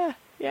 Yeah.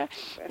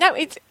 Now,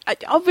 it's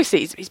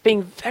obviously it's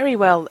being very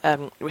well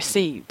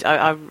received.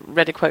 I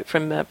read a quote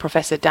from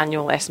Professor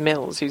Daniel S.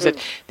 Mills, who said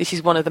this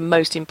is one of the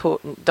most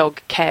important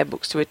dog care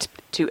books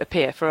to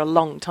appear for a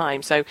long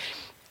time. So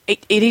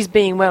it is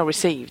being well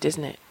received,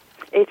 isn't it?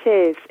 It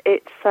is.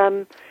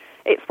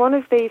 It's one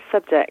of these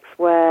subjects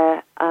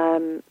where,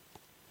 and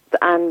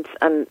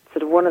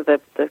sort of one of the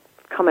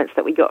comments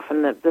that we got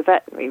from the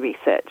veterinary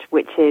research,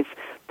 which is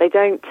they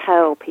don't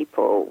tell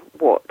people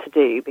what to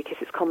do because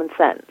it's common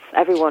sense.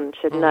 Everyone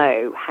should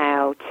know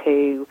how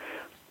to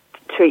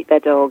treat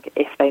their dog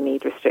if they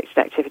need restricted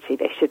activity.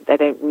 They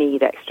don't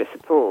need extra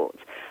support.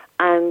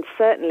 And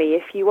certainly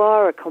if you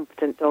are a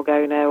competent dog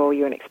owner, or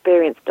you're an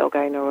experienced dog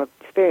owner or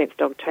experienced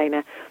dog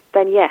trainer,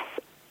 then yes,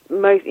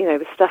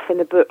 the stuff in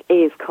the book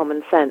is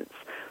common sense.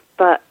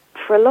 But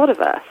for a lot of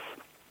us,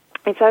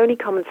 it's only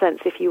common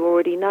sense if you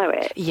already know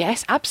it.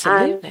 Yes,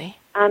 absolutely.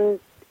 And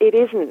it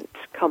isn't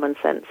common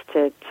sense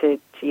to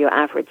your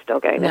average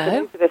dog owner.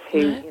 No, for those of us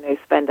who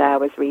spend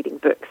hours reading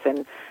books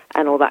and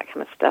all that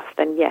kind of stuff,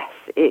 then yes,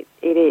 it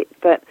is.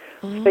 But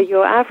for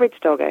your average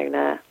dog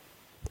owner,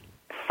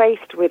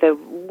 faced with a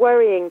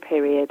worrying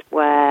period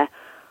where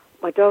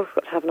my dog's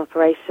got to have an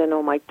operation,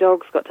 or my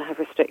dog's got to have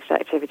restricted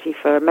activity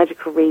for a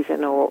medical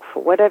reason, or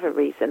for whatever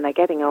reason, they're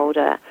getting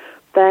older,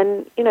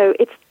 then,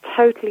 it's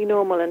totally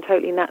normal and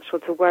totally natural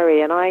to worry.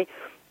 And I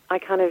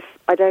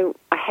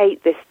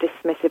hate this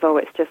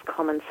dismissive, it's just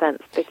common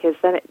sense, because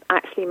then it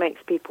actually makes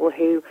people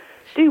who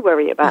do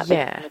worry about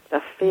this kind of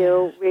stuff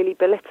feel really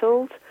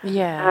belittled.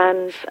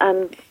 Yeah.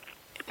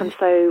 And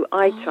so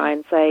I try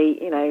and say,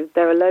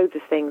 there are loads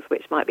of things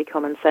which might be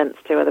common sense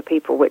to other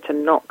people which are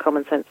not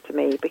common sense to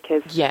me,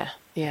 because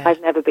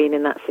I've never been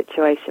in that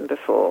situation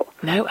before.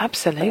 No,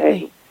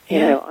 absolutely.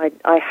 So,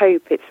 I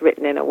hope it's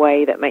written in a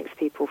way that makes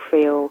people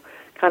feel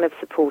kind of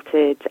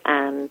supported,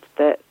 and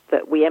that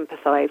we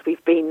empathise.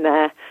 We've been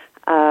there.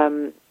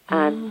 And,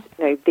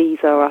 these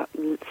are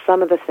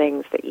some of the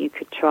things that you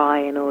could try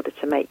in order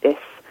to make this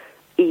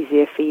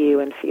easier for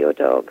you and for your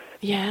dogs.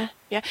 Yeah,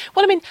 yeah.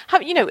 Well, I mean,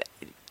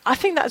 I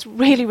think that's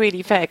really,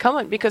 really fair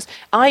comment, because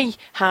I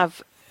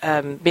have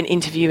been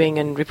interviewing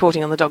and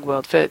reporting on the dog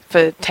world for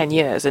 10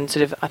 years, and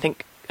sort of, I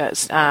think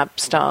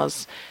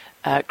Star's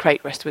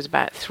crate rest was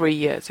about 3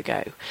 years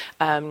ago.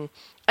 And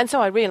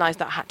so I realised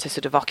that I had to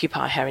sort of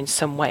occupy her in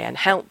some way and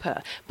help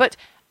her. But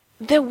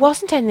there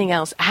wasn't anything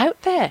else out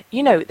there.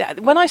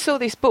 When I saw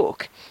this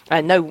book,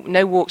 No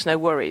Walks, No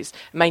Worries,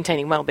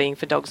 Maintaining Wellbeing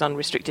for Dogs on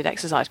Restricted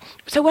Exercise.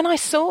 So when I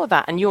saw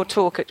that, and your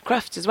talk at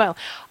Crufts as well,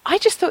 I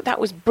just thought that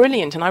was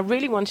brilliant, and I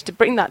really wanted to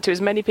bring that to as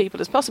many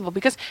people as possible,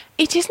 because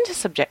it isn't a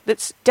subject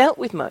that's dealt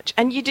with much,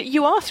 and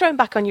you are thrown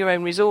back on your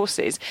own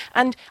resources.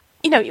 And,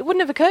 it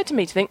wouldn't have occurred to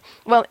me to think,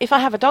 well, if I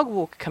have a dog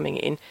walker coming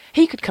in,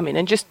 he could come in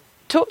and just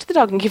talk to the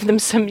dog and give them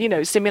some,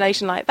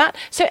 stimulation like that.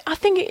 So I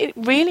think it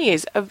really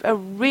is a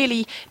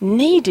really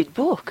needed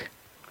book.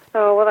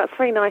 Oh, well, that's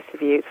very nice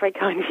of you. It's very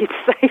kind of you to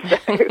say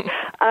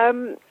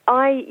so.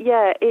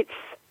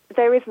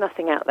 There is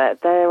nothing out there.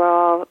 There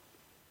are,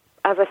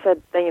 as I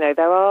said,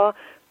 there are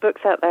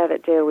books out there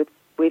that deal with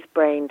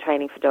brain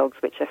training for dogs,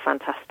 which are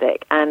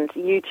fantastic. And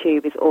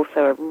YouTube is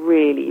also a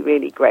really,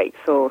 really great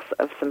source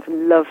of some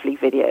lovely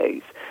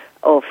videos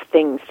of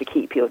things to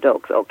keep your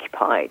dogs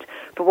occupied.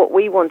 But what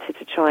we wanted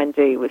to try and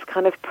do was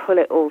kind of pull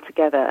it all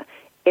together.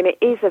 And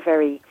it's a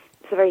very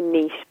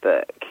niche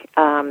book.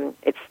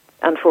 It's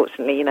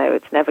unfortunately,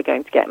 it's never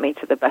going to get me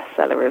to the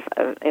bestseller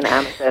in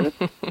Amazon.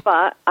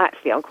 But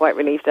actually, I'm quite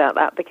relieved about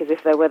that, because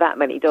if there were that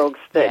many dogs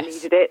that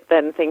needed it,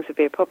 then things would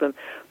be a problem.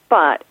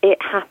 But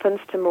it happens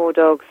to more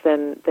dogs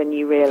than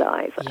you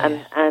realise.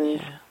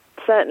 And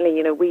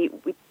certainly, we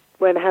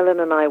when Helen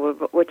and I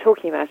were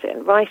talking about it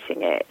and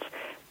writing it,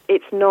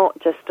 it's not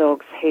just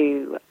dogs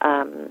who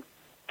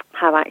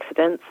have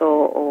accidents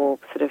or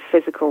sort of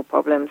physical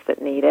problems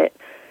that need it.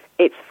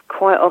 It's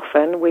quite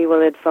often we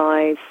will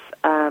advise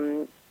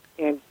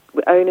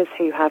owners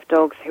who have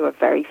dogs who are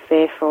very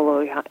fearful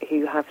or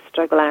who have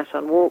struggle out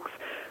on walks.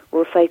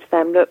 We'll say to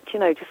them, look,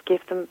 just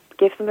give them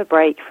a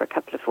break for a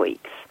couple of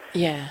weeks.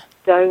 Yeah.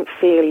 Don't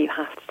feel you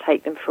have to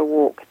take them for a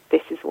walk.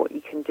 This is what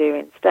you can do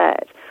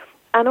instead.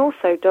 And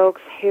also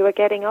dogs who are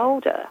getting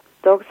older.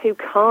 Dogs who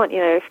can't,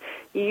 if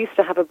you used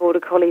to have a border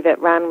collie that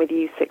ran with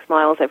you 6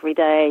 miles every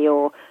day,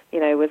 or,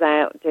 was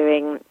out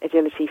doing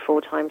agility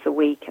 4 times a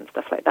week and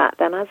stuff like that,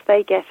 then as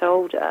they get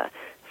older,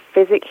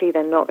 physically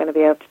they're not going to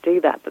be able to do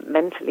that, but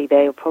mentally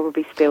they'll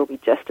probably still be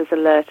just as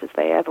alert as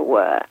they ever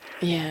were.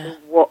 Yeah.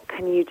 What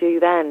can you do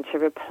then to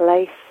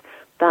replace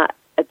that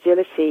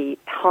agility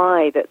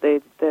high that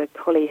the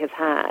collie has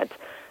had?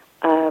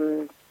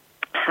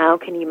 How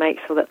can you make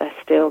sure that they're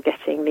still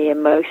getting the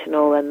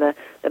emotional and the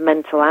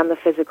mental and the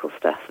physical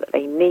stuff that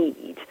they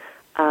need,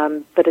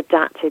 but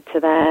adapted to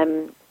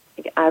them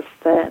as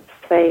their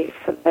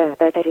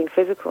dating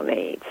physical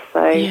needs?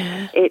 So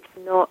it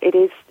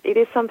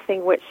is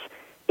something which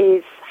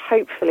is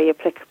hopefully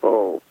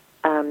applicable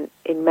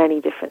in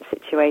many different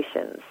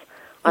situations.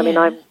 I mean,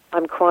 I'm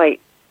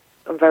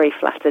very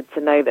flattered to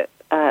know that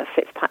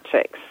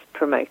Fitzpatrick's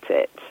promote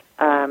it.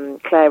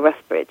 Claire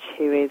Rusbridge,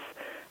 who is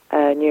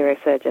a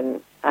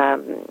neurosurgeon,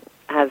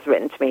 has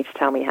written to me to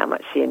tell me how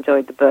much she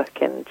enjoyed the book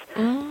and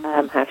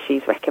how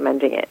she's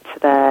recommending it to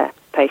their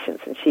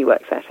patients, and she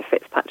works out of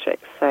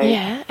Fitzpatrick's. So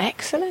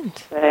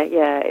excellent.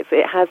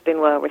 It has been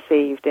well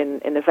received in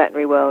the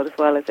veterinary world as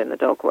well as in the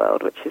dog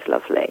world, which is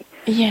lovely.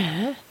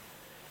 Yeah.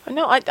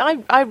 No,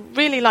 I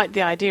really liked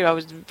the idea. I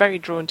was very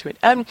drawn to it.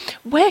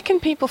 Where can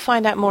people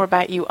find out more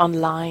about you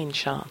online,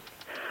 Sian?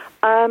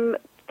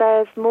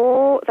 There's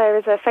more. There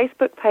is a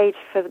Facebook page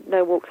for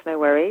No Walks, No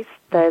Worries.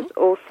 There's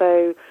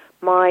also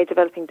my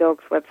Developing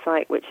Dogs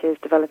website, which is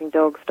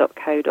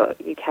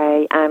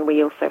developingdogs.co.uk, and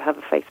we also have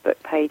a Facebook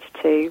page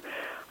too.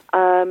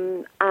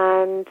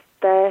 And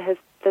there's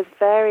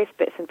various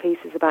bits and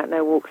pieces about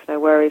No Walks, No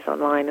Worries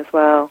online as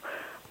well,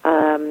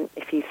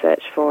 if you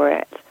search for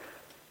it.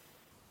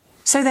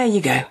 So there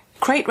you go.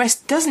 Crate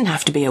rest doesn't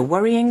have to be a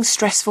worrying,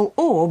 stressful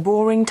or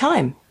boring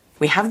time.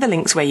 We have the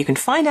links where you can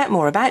find out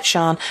more about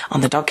Sian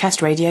on the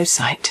Dogcast Radio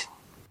site.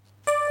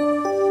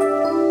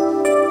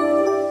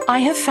 I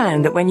have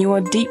found that when you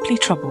are deeply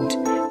troubled,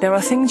 there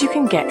are things you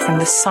can get from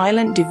the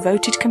silent,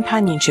 devoted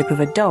companionship of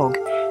a dog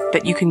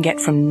that you can get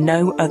from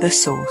no other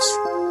source.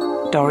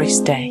 Doris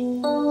Day.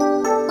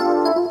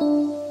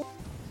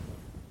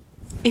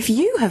 If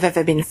you have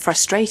ever been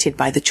frustrated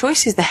by the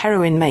choices the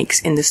heroine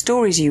makes in the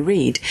stories you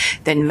read,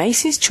 then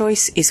Mace's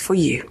Choice is for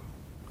you.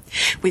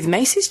 With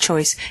Mace's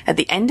Choice, at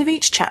the end of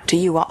each chapter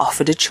you are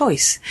offered a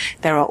choice.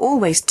 There are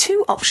always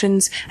 2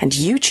 options and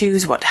you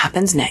choose what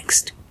happens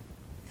next.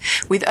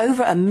 With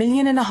over 1.5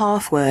 million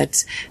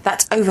words,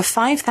 that's over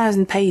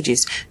 5,000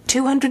 pages,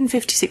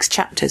 256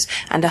 chapters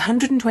and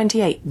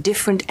 128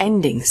 different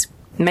endings,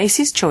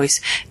 Mace's Choice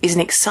is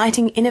an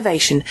exciting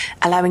innovation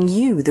allowing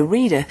you, the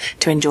reader,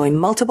 to enjoy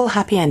multiple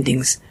happy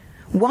endings.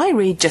 Why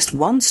read just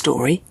one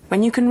story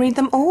when you can read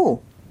them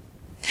all?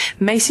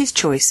 Mace's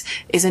Choice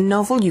is a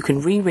novel you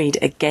can reread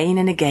again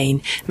and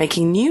again,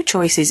 making new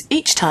choices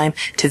each time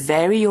to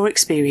vary your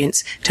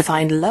experience to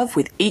find love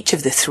with each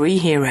of the 3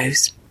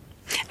 heroes.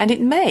 And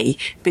it may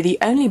be the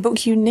only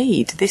book you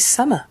need this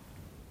summer.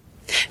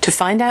 To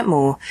find out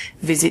more,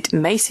 visit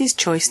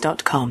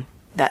maceschoice.com.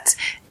 That's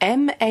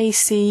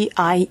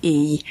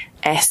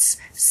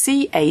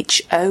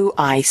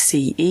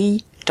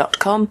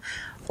MACIESCHOICE.com,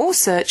 or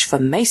search for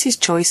Mace's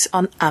Choice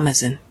on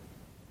Amazon.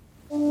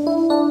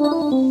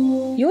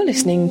 You're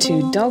listening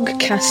to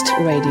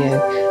Dogcast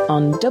Radio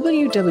on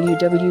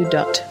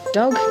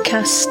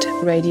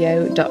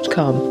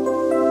www.dogcastradio.com.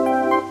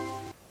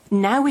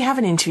 Now we have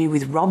an interview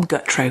with Rob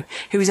Guttrow,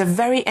 who is a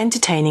very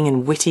entertaining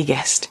and witty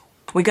guest.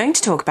 We're going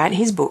to talk about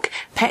his book,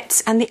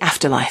 Pets and the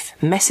Afterlife,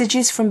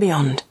 Messages from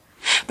Beyond.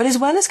 But as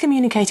well as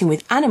communicating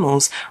with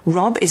animals,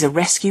 Rob is a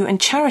rescue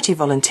and charity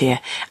volunteer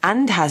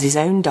and has his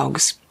own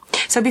dogs.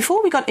 So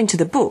before we got into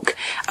the book,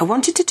 I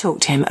wanted to talk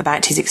to him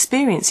about his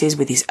experiences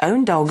with his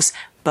own dogs,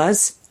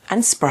 Buzz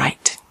and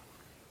Sprite.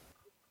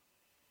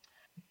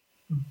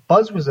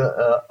 Buzz was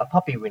a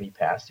puppy when he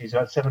passed. He was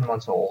about 7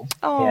 months old.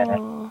 Oh. And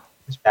it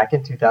was back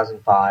in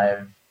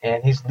 2005,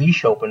 and his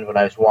leash opened when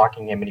I was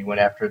walking him, and he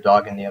went after a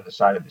dog on the other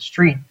side of the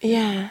street.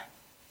 Yeah.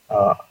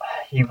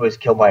 He was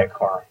killed by a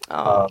car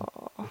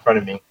in front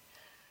of me.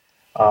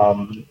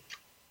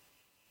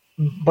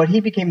 But he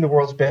became the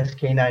world's best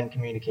canine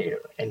communicator,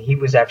 and he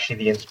was actually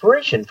the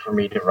inspiration for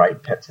me to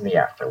write Pets in the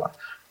Afterlife.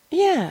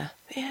 Yeah.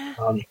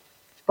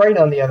 Sprite,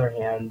 on the other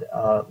hand,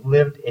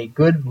 lived a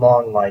good,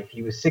 long life.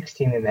 He was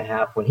 16 and a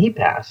half when he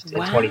passed in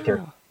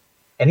 2013.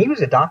 And he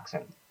was a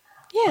dachshund.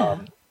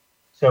 Yeah.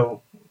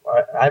 So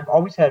I've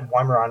always had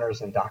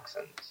Weimaraners and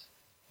dachshunds.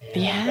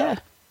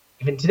 And,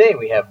 even today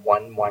we have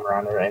 1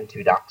 Weimaraner and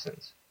 2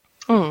 dachshunds.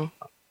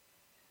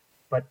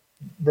 But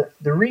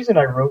the reason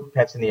I wrote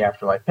Pets in the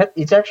Afterlife,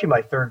 it's actually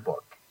my 3rd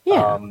book,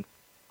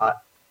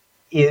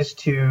 is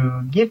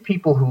to give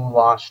people who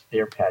lost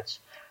their pets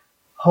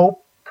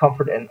hope,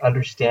 comfort, and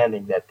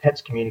understanding that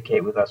pets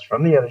communicate with us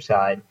from the other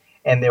side,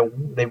 and they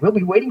will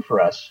be waiting for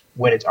us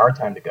when it's our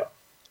time to go.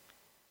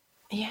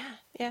 Yeah.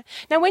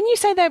 Now, when you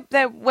say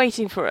they're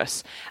waiting for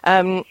us,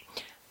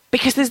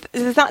 because there's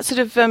that sort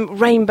of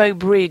Rainbow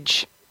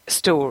Bridge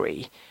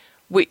story,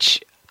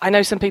 which I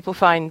know some people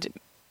find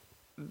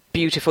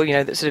beautiful,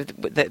 that sort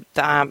of the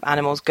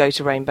animals go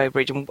to Rainbow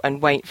Bridge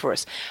and wait for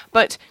us.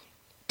 But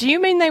do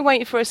you mean they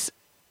wait for us?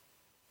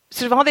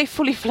 Sort of, are they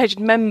fully fledged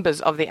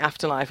members of the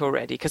afterlife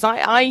already? Because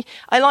I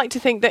like to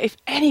think that if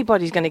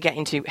anybody's going to get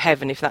into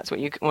heaven, if that's what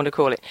you want to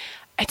call it,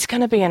 it's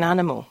going to be an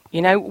animal.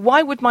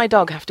 Why would my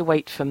dog have to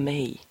wait for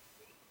me?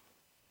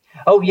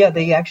 Oh yeah,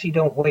 they actually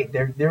don't wait.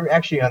 They're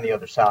actually on the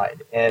other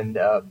side, and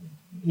I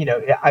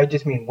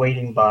just mean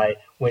waiting by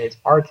when it's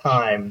our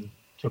time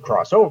to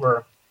cross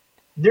over.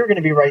 They're going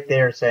to be right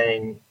there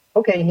saying,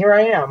 "Okay, here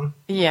I am."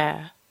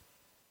 Yeah.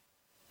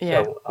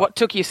 So, what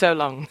took you so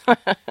long?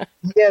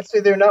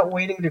 So they're not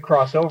waiting to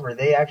cross over.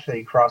 They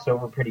actually cross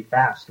over pretty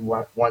fast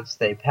once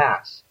they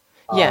pass.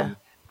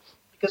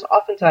 Because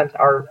oftentimes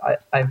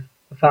I've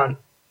found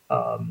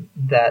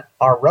that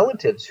our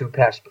relatives who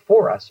passed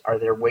before us are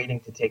there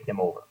waiting to take them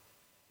over.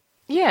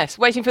 Yes,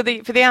 waiting for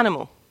the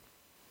animal.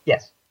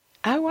 Yes.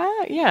 Oh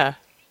wow! Yeah,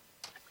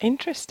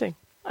 interesting.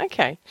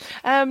 Okay.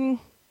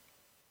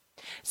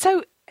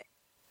 So,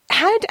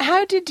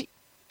 how did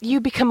you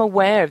become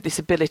aware of this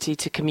ability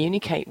to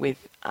communicate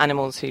with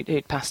animals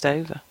who'd passed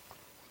over?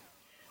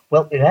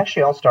 Well, it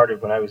actually all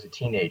started when I was a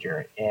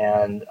teenager,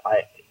 and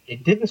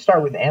it didn't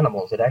start with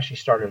animals. It actually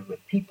started with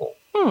people.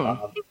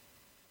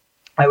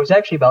 I was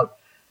actually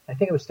I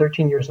think I was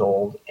 13 years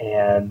old,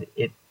 and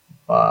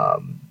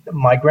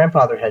my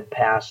grandfather had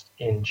passed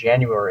in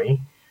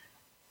January,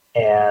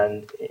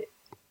 and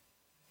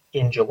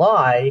in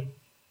July,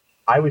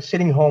 I was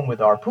sitting home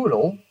with our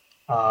poodle.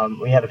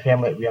 We had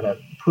a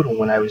poodle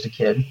when I was a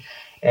kid,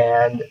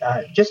 and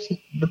just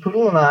the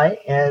poodle and I,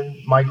 and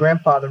my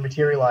grandfather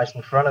materialized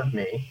in front of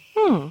me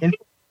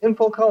in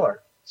full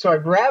color. So I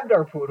grabbed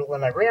our poodle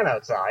and I ran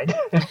outside.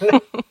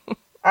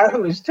 I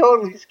was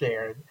totally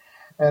scared,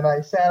 and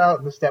I sat out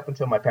on the step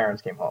until my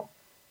parents came home.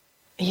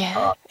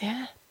 Yeah.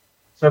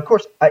 So of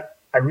course I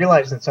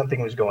realized that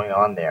something was going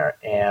on there,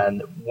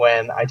 and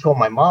when I told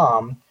my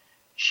mom,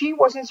 she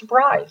wasn't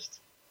surprised.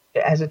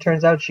 As it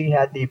turns out, she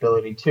had the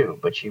ability too,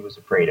 but she was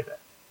afraid of it.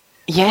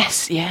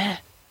 Yes, yeah.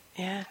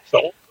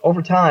 So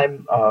over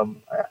time,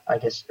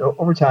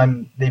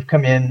 they've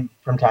come in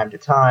from time to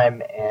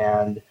time,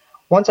 and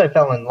once I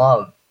fell in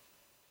love,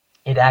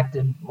 it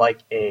acted like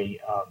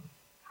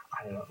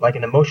like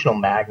an emotional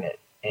magnet,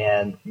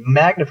 and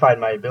magnified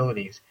my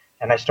abilities,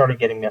 and I started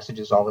getting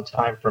messages all the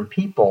time from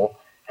people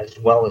as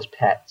well as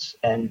pets.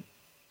 And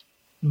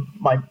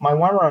my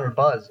Weimaraner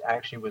Buzz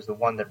actually was the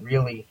one that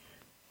really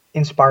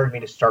inspired me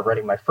to start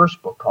writing my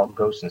first book called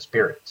Ghosts and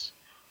Spirits,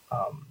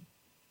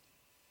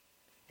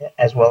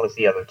 as well as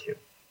the other two.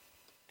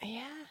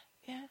 Yeah.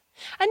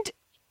 And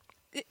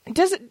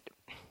does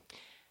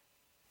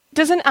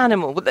an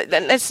animal,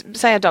 let's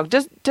say a dog,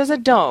 does a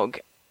dog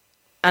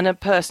and a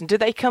person, do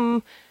they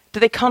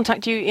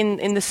contact you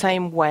in the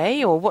same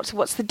way, or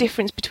what's the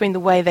difference between the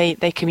way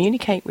they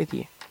communicate with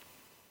you?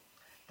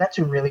 That's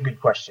a really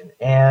good question.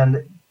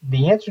 And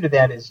the answer to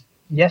that is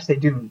yes, they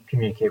do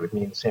communicate with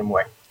me in the same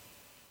way.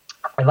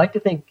 I like to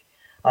think,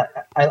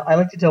 I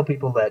like to tell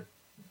people that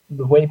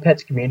the way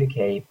pets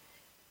communicate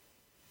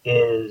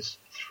is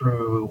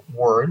through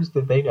words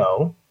that they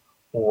know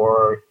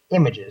or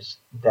images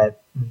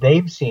that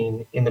they've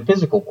seen in the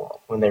physical world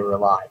when they were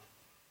alive,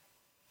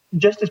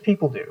 just as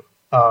people do.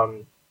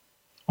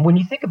 When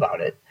you think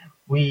about it,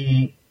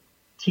 we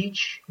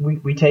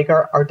take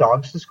our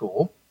dogs to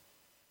school.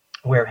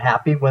 We're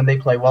happy when they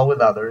play well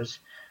with others.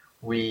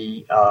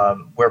 We're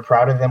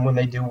proud of them when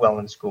they do well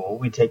in school.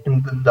 We take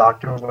them to the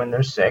doctor when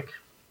they're sick.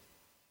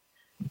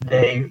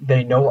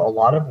 They know a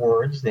lot of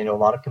words. They know a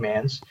lot of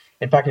commands.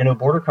 In fact, I know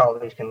border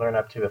collies can learn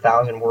up to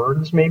 1,000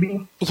 words,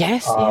 maybe.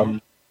 Yes.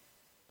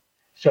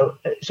 So,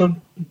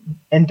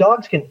 and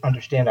dogs can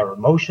understand our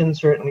emotions.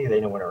 Certainly, they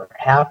know when we're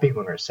happy,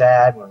 when we're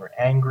sad, when we're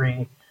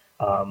angry,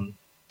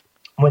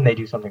 when they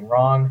do something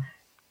wrong.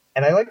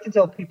 And I like to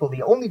tell people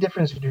the only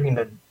difference between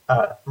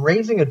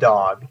raising a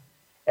dog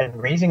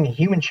and raising a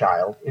human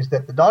child is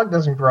that the dog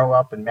doesn't grow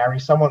up and marry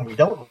someone we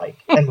don't like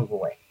and move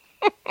away.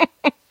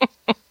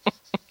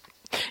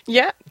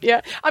 Yeah.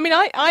 I mean,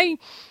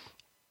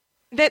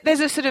 there's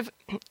a sort of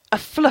a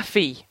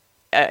fluffy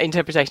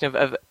interpretation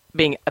of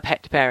being a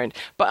pet parent,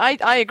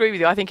 but I agree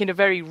with you. I think in a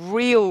very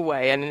real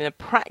way and in a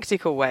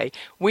practical way,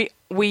 we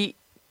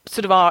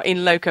sort of are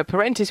in loco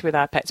parentis with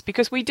our pets,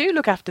 because we do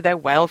look after their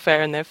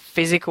welfare and their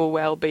physical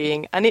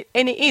well-being, and it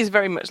is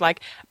very much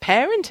like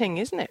parenting,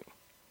 isn't it?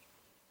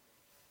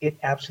 It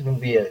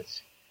absolutely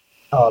is.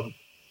 And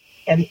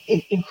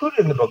included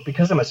in the book,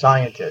 because I'm a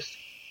scientist,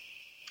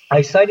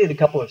 I cited a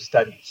couple of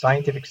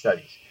scientific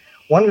studies.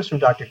 One was from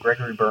Dr.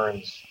 Gregory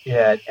Burns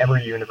at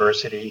Emory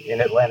University in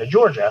Atlanta,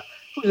 Georgia,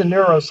 who's a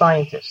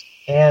neuroscientist.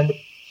 And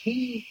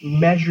he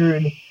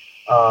measured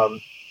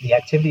the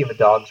activity of a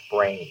dog's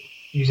brain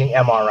using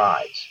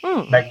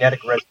MRIs,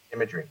 magnetic resonance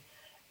imaging.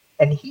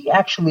 And he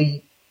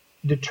actually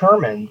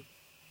determined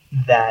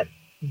that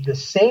the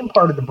same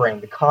part of the brain,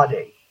 the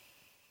caudate,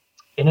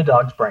 in a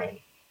dog's brain,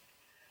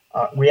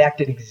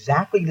 reacted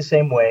exactly the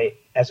same way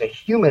as a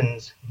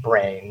human's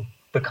brain,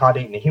 the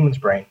caudate in a human's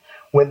brain,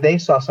 when they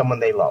saw someone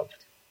they loved.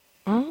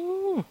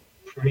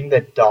 Proving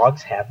that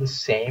dogs have the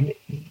same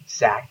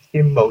exact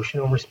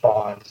emotional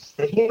response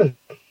that humans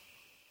do.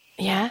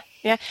 Yeah.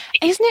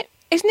 Isn't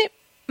it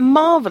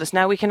marvelous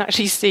now we can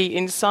actually see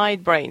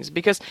inside brains?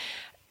 Because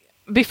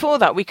before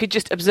that we could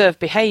just observe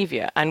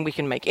behavior and we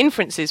can make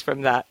inferences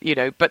from that,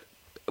 but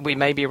we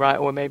may be right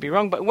or we may be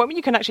wrong. But when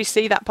you can actually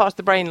see that part of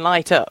the brain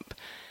light up,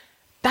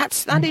 that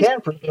is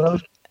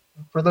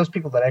for those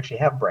people that actually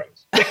have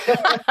brains.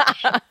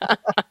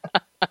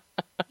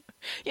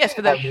 Yes,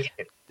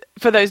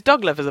 for those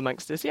dog lovers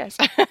amongst us, yes.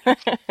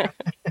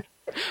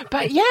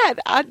 But yeah,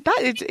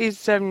 that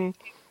is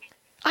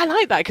I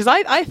like that, because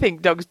I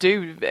think dogs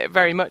do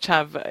very much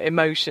have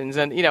emotions,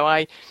 and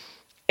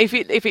if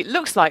it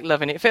looks like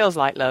love and it feels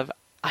like love,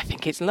 I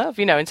think it's love,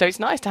 and so it's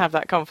nice to have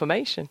that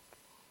confirmation.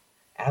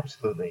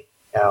 Absolutely.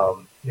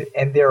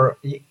 And there,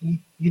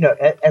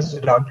 as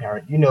a dog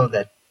parent,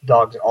 that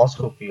dogs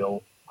also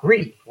feel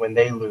grief when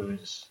they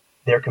lose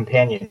their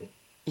companion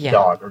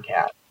dog or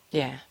cat.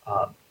 Yeah.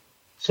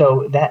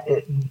 So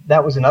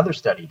that was another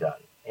study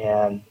done,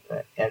 and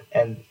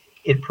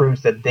it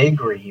proves that they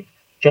grieve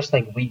just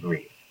like we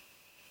grieve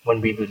when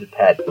we lose a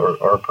pet or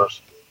a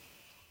person.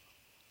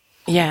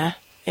 Yeah.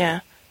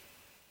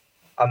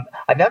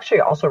 I've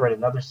actually also read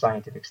another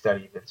scientific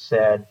study that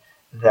said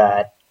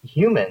that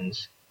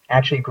humans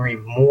actually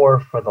grieve more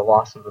for the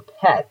loss of a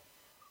pet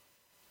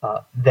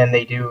than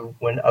they do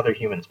when other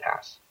humans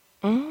pass.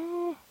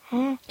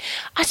 Mm-hmm.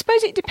 I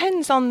suppose it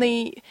depends on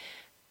the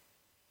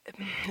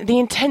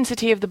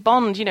intensity of the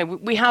bond. You know,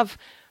 we have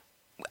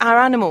our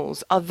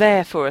animals are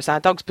there for us, our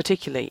dogs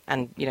particularly,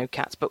 and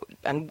cats,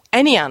 and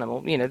any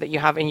animal that you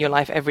have in your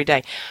life every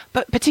day.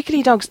 But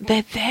particularly dogs,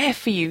 they're there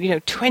for you,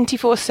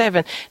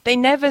 24/7. They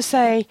never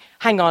say,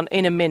 "Hang on,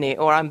 in a minute,"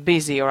 or "I'm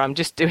busy," or "I'm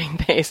just doing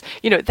this."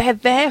 They're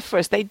there for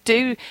us. They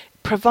do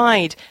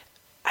provide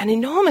an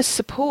enormous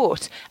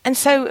support, and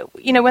so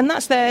when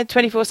that's there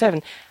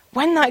 24/7,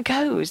 when that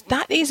goes,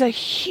 that is a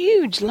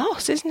huge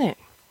loss, isn't it?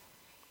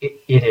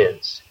 It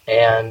is,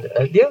 and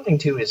the other thing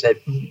too is that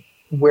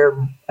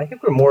I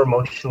think we're more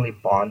emotionally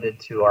bonded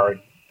to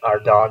our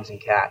dogs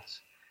and cats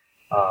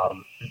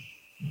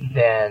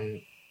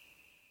than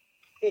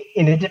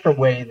in a different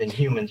way than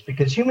humans,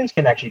 because humans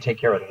can actually take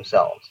care of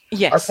themselves.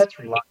 Yes. Our pets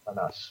rely on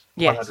us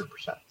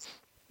 100%.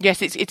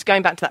 Yes, it's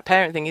going back to that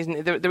parent thing,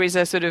 isn't it? There is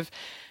a sort of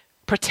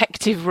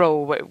protective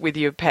role with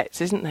your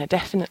pets, isn't there?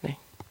 Definitely.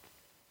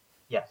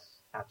 Yes,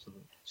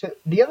 absolutely. So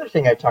the other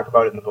thing I talk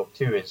about in the book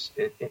too is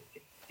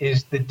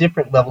the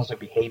different levels of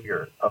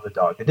behavior of a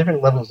dog, the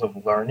different levels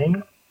of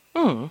learning.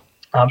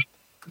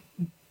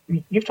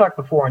 You've talked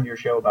before on your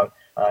show about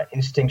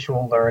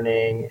instinctual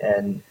learning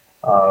and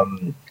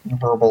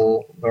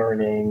verbal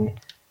learning,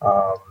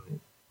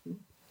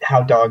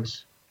 how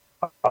dogs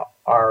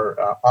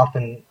are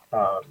often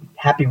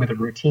happy with a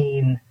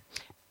routine,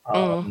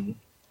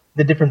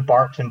 the different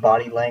barks and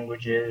body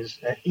languages,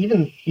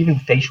 even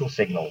facial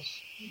signals.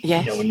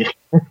 Yes. When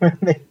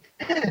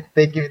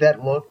they give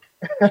that look.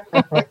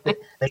 Like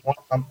they want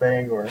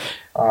something, or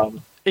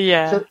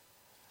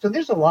So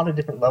there's a lot of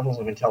different levels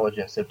of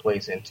intelligence that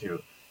plays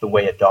into the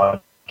way a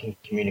dog can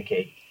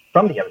communicate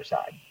from the other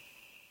side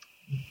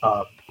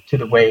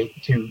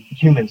to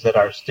humans that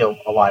are still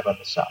alive on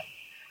the side.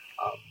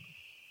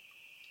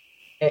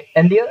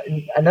 And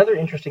another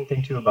interesting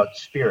thing too about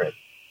spirit,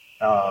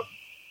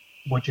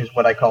 which is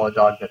what I call a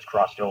dog that's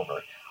crossed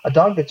over. A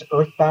dog that's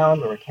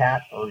earthbound, or a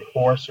cat, or a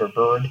horse, or a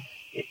bird.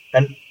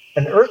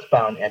 An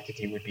earthbound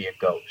entity would be a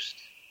ghost.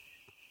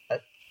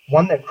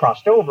 One that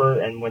crossed over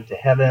and went to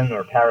heaven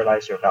or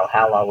paradise or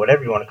Valhalla,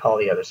 whatever you want to call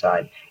the other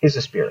side, is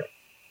a spirit.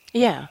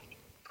 Yeah.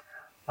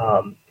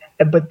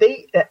 But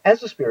they,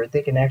 as a spirit,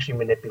 they can actually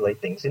manipulate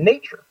things in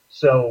nature.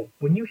 So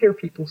when you hear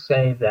people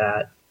say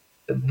that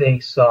they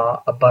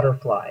saw a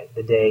butterfly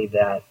the day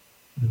that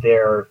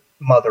their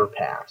mother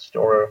passed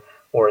or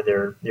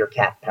their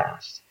cat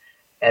passed,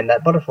 and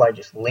that butterfly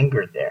just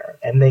lingered there,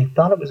 and they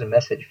thought it was a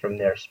message from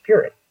their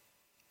spirit,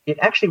 it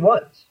actually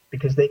was,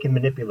 because they can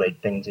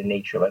manipulate things in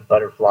nature like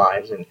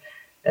butterflies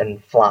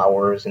and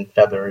flowers and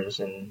feathers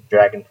and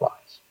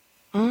dragonflies.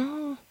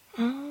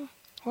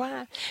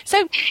 Wow.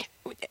 So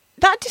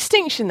that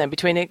distinction then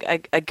between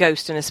a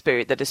ghost and a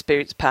spirit, that a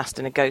spirit's past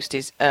and a ghost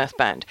is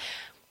earthbound,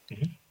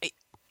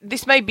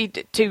 this may be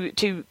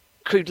too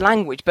crude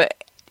language,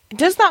 but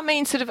does that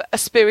mean sort of a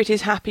spirit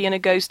is happy and a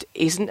ghost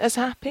isn't as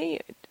happy?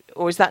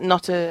 Or is that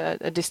not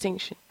a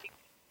distinction?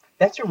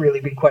 That's a really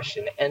good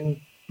question, and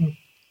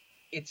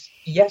it's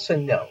yes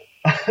and no.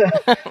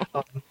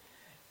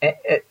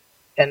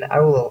 And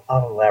I'll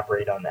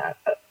elaborate on that.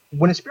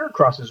 When a spirit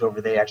crosses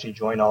over, they actually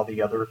join all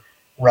the other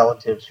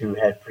relatives who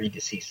had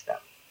predeceased them,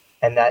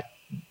 and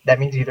that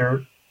means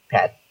either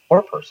pet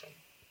or person.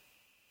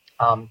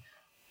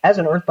 As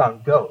an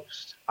earthbound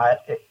ghost,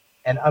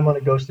 and I'm on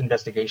a ghost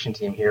investigation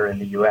team here in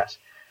the U.S.,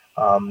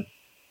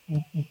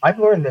 I've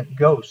learned that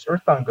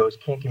earthbound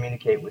ghosts can't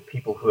communicate with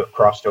people who have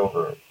crossed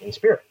over in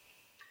spirit.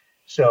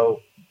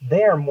 So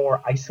they are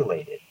more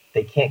isolated.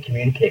 They can't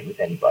communicate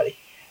with anybody.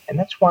 And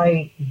that's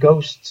why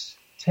ghosts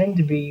tend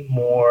to be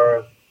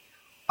more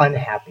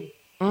unhappy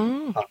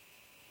on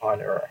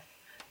Earth,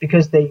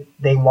 because they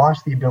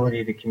lost the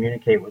ability to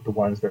communicate with the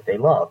ones that they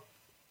love.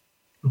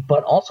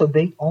 But also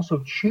they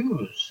also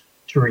choose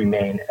to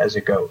remain as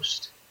a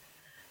ghost,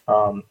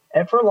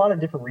 and for a lot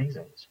of different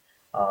reasons.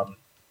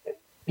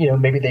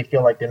 Maybe they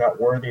feel like they're not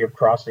worthy of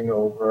crossing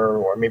over,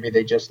 or maybe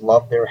they just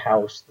love their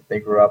house that they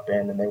grew up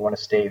in and they want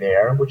to stay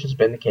there, which has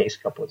been the case a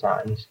couple of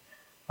times.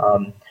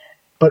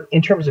 But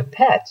in terms of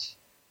pets,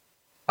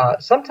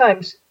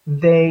 sometimes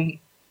they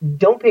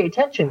don't pay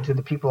attention to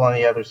the people on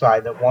the other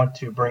side that want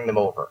to bring them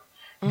over.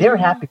 They're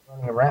happy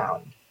running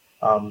around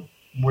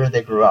where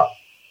they grew up.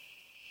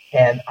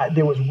 And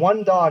there was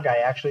one dog I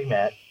actually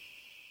met,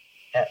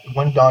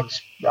 one dog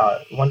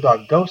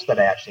ghost that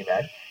I actually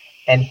met,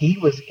 and he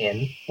was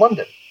in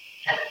London.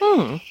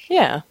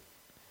 Yeah.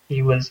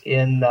 He was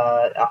in.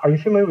 Are you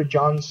familiar with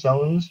John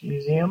Soane's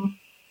museum?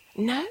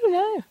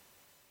 No.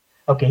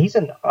 Okay, he's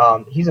an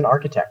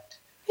architect.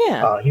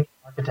 Yeah. He was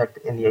an architect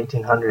in the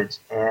 1800s,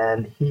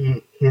 and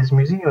his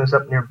museum is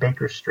up near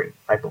Baker Street,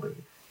 I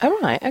believe. Oh,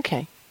 right.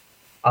 Okay.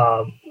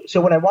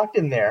 So when I walked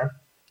in there,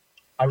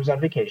 I was on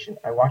vacation.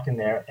 I walked in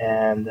there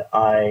and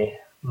I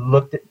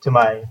looked to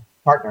my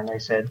partner and I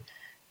said,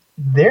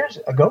 "There's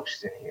a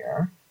ghost in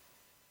here."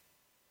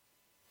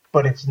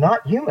 but it's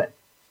not human.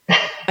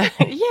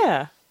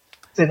 Yeah.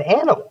 It's an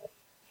animal.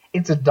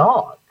 It's a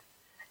dog.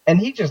 And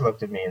he just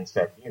looked at me and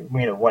said,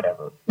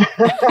 whatever.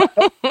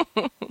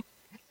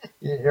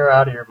 You're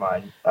out of your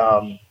mind.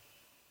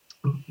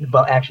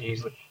 But actually,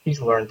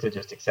 he's learned to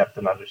just accept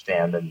and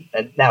understand,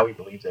 and now he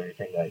believes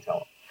everything that I tell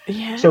him.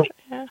 Yeah. So,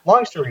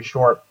 long story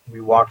short,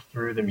 we walked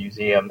through the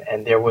museum,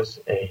 and there was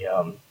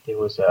a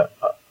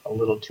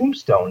little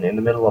tombstone in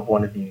the middle of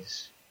one of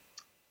these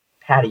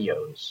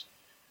patios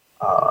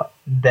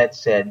that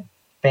said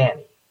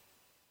Fanny.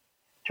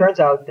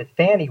 Turns out that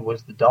Fanny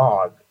was the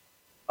dog,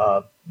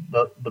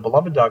 the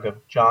beloved dog of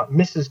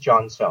Mrs.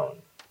 Johnson.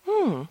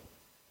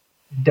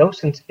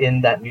 Docents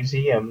in that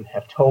museum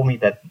have told me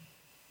that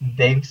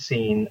they've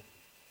seen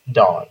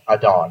a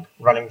dog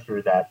running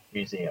through that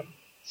museum.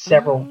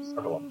 Several of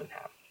them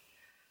have.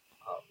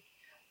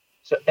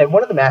 And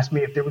one of them asked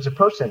me if there was a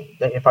person,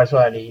 if I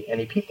saw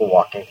any people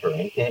walking through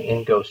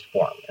in ghost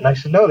form. And I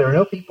said, no, there are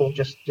no people,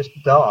 just a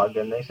dog.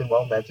 And they said,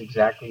 well, that's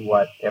exactly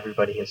what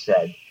everybody has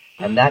said.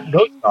 And that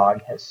ghost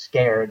dog has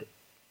scared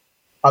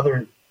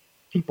other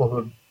people who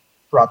have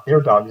brought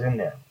their dogs in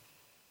there.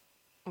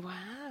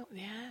 Wow,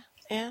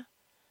 yeah.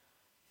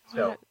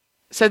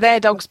 So their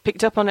dogs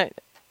picked up on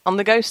it, on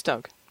the ghost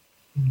dog?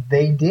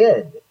 They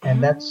did.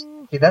 And that's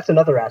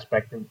another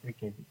aspect that we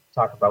can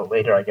talk about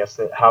later, I guess,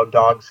 that how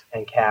dogs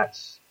and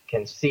cats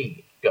can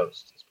see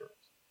ghosts and spirits.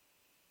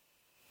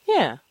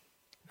 Yeah.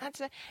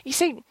 You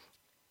see,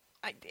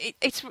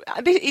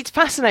 it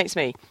fascinates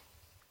me.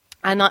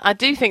 And I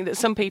do think that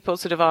some people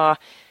sort of are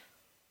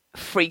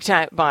freaked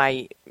out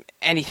by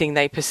anything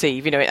they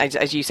perceive.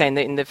 As you say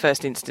in the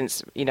first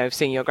instance,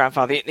 seeing your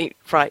grandfather, it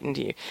frightened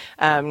you.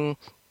 And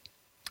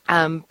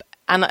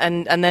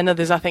then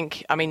others, I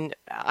think. I mean,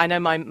 I know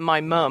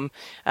my mum.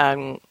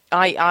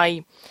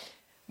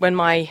 When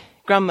my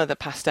grandmother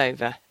passed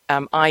over,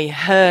 I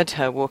heard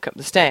her walk up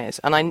the stairs,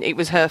 and it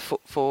was her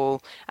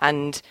footfall,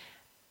 and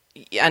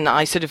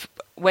I sort of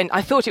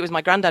I thought it was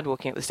my granddad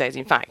walking up the stairs,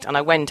 in fact, and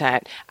I went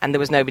out and there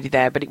was nobody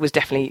there, but it was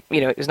definitely,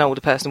 it was an older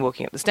person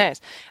walking up the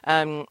stairs,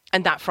 and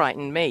that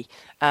frightened me.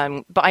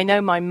 But I know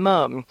my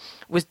mum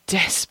was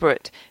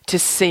desperate to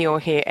see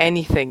or hear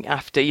anything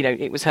after,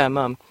 it was her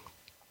mum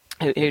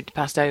who'd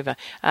passed over.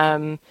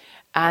 And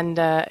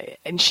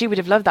she would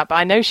have loved that. But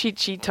I know she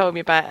told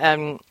me about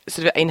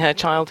sort of in her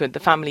childhood, the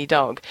family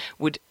dog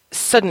would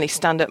suddenly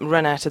stand up and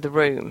run out of the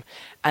room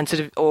and sort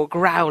of, or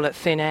growl at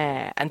thin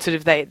air, and sort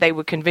of they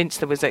were convinced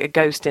there was a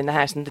ghost in the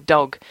house, and the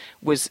dog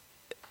was,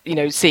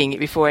 seeing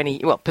it before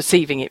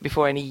perceiving it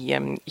before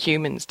any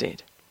humans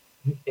did.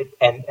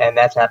 And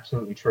that's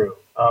absolutely true.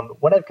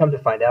 What I've come to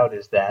find out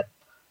is that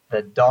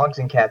the dogs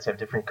and cats have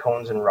different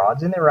cones and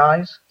rods in their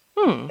eyes,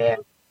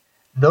 and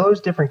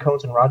those different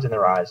cones and rods in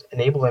their eyes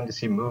enable them to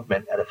see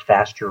movement at a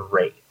faster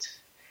rate.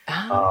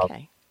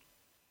 Okay.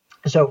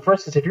 So, for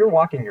instance, if you're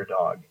walking your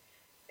dog,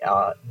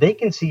 they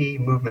can see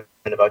movement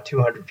about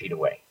 200 feet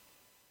away,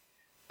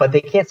 but they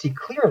can't see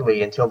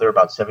clearly until they're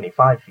about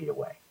 75 feet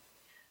away.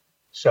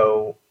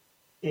 So,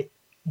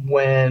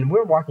 when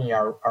we're walking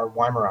our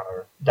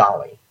Weimaraner,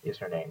 Dolly is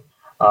her name,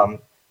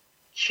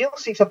 she'll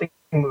see something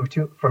move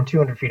from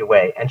 200 feet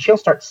away, and she'll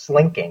start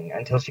slinking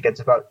until she gets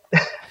about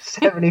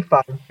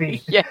 75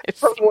 feet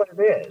from what it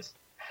is.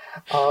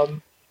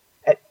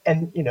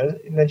 And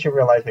then she'll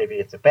realize maybe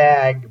it's a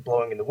bag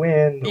blowing in the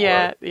wind.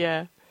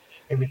 Or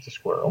maybe it's a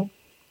squirrel.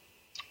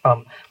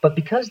 But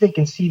because they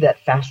can see that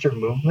faster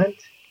movement,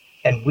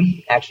 and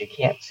we actually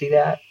can't see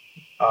that,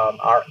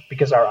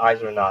 because our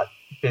eyes are not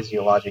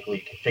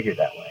physiologically configured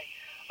that way,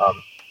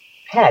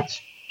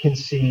 pets can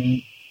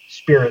see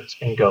spirits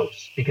and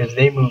ghosts because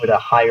they move at a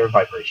higher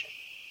vibration.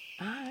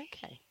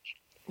 Okay.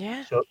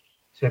 Yeah. So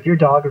if your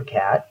dog or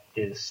cat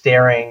is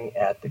staring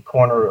at the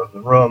corner of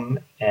the room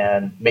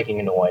and making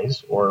a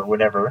noise or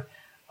whatever,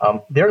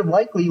 they're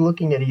likely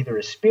looking at either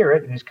a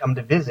spirit who's come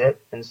to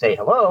visit and say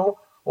hello,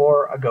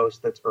 or a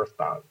ghost that's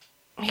earthbound.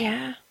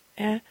 Yeah.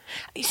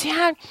 You see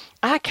how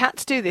our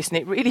cats do this, and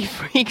it really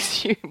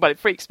freaks you. Well, it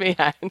freaks me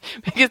out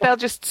because they'll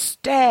just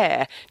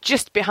stare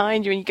just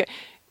behind you, and you go,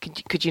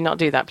 Could you not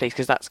do that, please?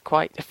 Because that's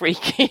quite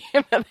freaky.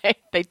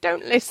 They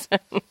don't listen.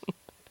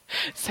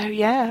 So,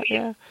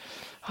 yeah.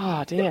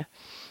 Oh, dear.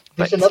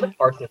 There's another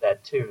part to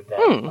that, too.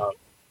 That,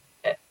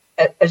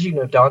 as you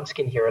know, dogs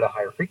can hear at a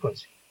higher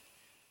frequency.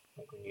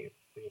 Like when you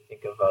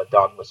think of a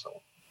dog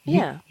whistle.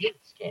 Yeah.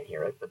 Humans can't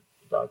hear it, but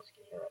dogs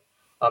can hear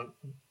it.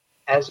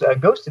 As a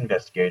ghost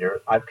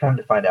investigator, I've come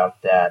to find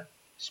out that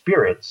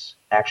spirits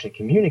actually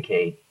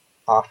communicate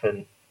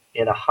often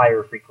in a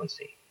higher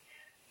frequency.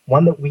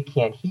 One that we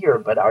can't hear,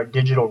 but our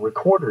digital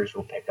recorders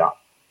will pick up.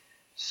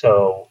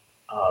 So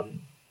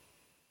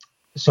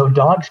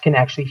dogs can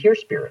actually hear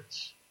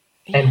spirits,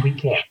 and we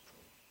can't.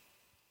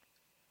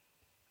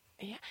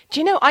 Yeah. Do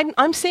you know,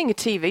 I'm seeing a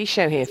TV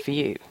show here for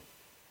you.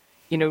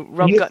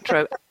 Rob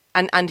Guttrow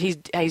and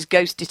his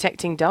ghost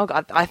detecting dog.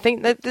 I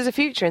think that there's a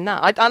future in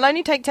that. I'll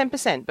only take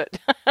 10%, but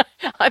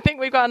I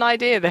think we've got an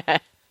idea there.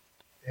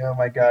 Oh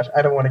my gosh,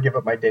 I don't want to give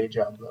up my day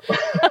job though.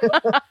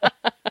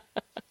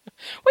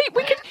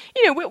 we could,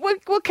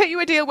 we'll cut you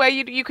a deal where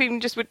you can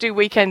just do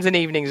weekends and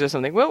evenings or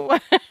something. Well,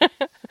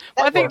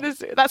 I think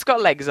that's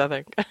got legs. I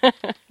think.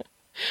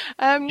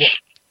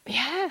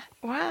 Yeah.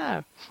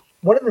 Wow.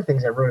 One of the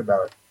things I wrote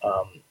about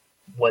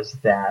was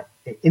that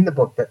in the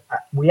book that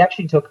we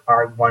actually took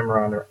our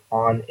Weimaraner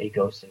on a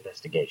ghost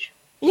investigation.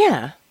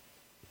 Yeah.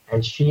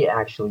 And she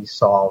actually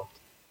solved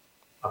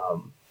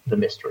the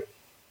mystery.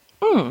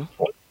 Mm.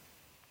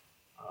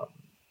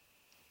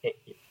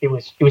 It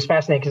was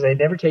fascinating because I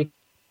never take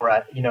her.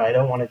 I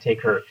don't want to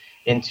take her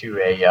into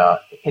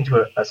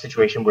a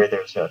situation where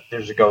there's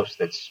a ghost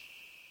that's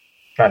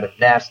kind of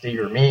nasty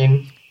or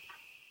mean.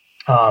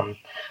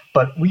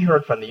 But we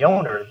heard from the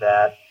owner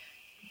that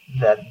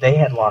they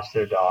had lost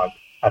their dog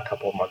a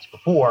couple of months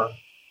before,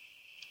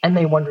 and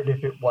they wondered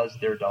if it was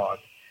their dog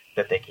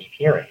that they keep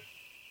hearing.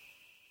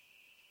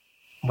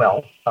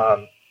 Well,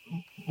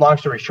 long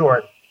story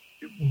short,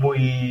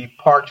 we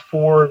parked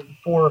four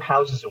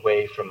houses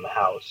away from the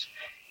house,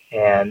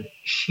 and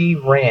she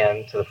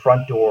ran to the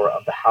front door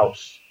of the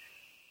house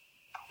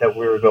that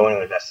we were going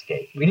to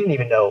investigate. We didn't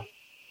even know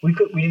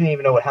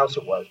what house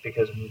it was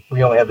because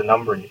we only had the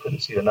number and you couldn't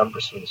see the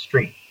numbers from the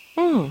street.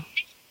 Mm.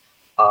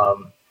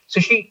 So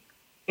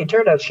it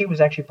turned out she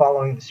was actually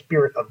following the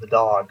spirit of the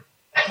dog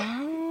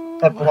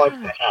that belonged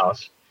to the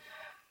house.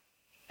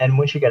 And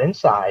when she got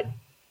inside,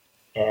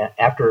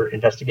 after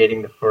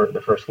investigating the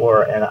first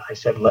floor, and I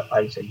said,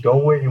 go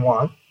where you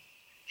want.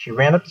 She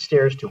ran up the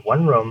stairs to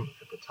one room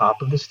at the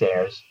top of the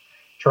stairs,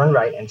 turned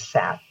right, and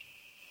sat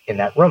in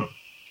that room.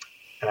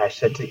 And I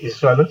said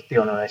so I looked at the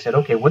owner and I said,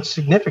 okay, what's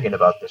significant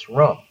about this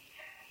room?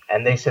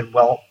 And they said,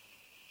 well,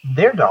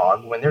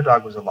 when their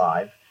dog was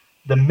alive,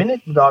 the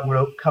minute the dog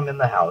would come in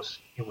the house,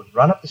 it would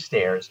run up the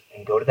stairs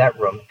and go to that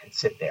room and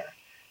sit there.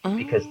 Mm.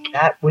 Because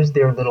that was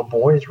their little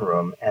boy's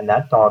room, and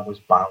that dog was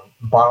bound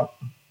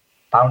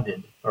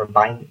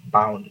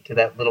to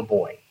that little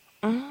boy.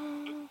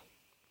 Mm.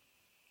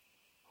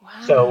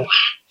 Wow. So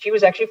she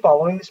was actually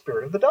following the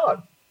spirit of the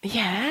dog.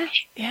 Yeah.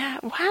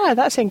 Wow,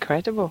 that's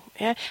incredible.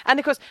 Yeah, and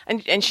of course,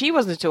 and she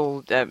wasn't at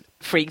all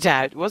freaked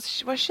out,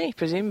 was she?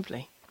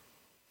 Presumably.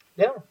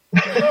 Yeah.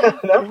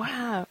 No.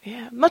 Wow.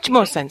 Yeah, much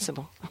more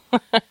sensible.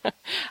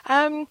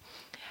 Now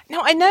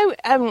I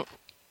know.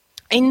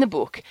 In the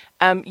book,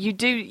 you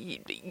do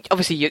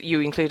obviously you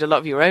include a lot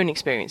of your own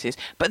experiences,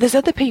 but there's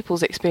other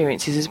people's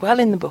experiences as well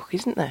in the book,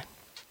 isn't there?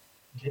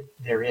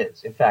 There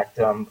is. In fact,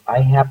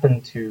 I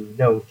happen to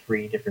know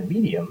 3 different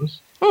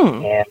mediums,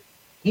 and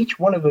each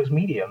one of those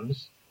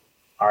mediums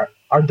are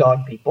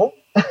dog people.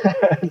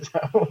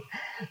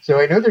 so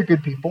I know they're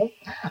good people.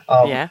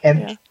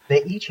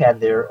 They each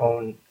had their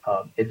own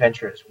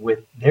adventures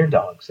with their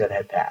dogs that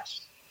had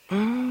passed.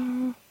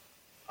 Mm.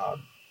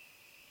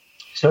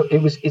 So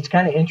it's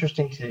kind of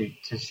interesting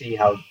to see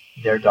how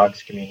their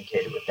dogs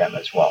communicated with them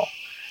as well.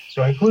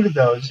 So I included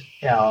those.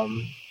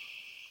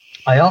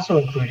 I also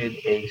included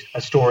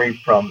a story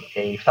from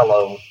a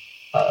fellow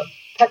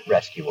pet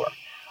rescuer.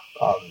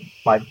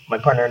 My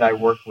partner and I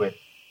work with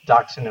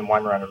Dachshund and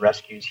Weimaraner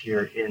rescues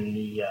here in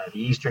the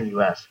eastern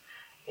U.S.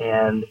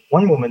 And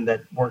one woman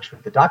that works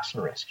with the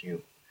Dachshund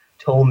rescue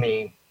told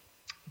me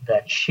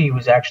that she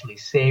was actually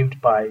saved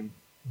by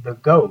the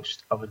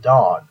ghost of a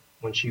dog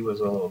when she was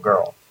a little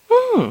girl.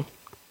 Wow.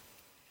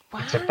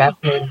 It's a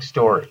fascinating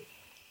story.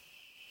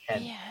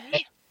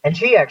 And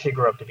she actually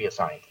grew up to be a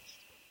scientist.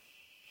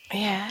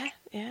 Yeah.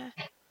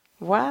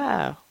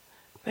 Wow.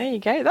 There you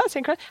go. That's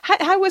incredible.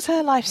 How was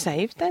her life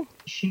saved then?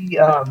 She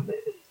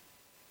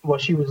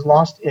was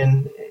lost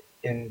in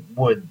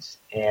woods,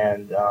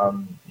 and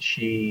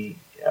she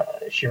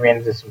ran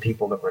into some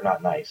people that were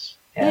not nice.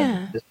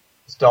 And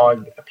this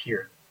dog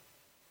appeared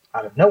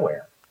out of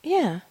nowhere.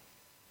 Yeah.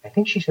 I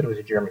think she said it was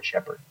a German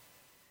Shepherd.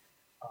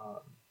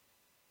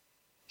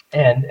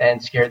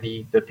 And scared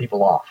the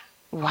people off.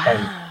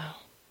 Wow.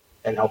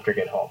 And helped her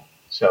get home.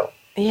 So.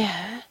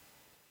 Yeah.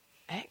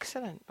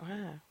 Excellent.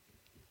 Wow.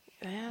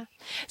 Yeah.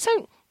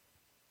 So,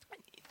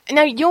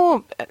 now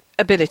your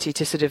ability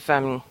to sort of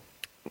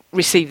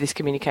receive this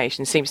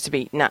communication seems to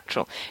be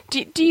natural.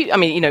 Do you? I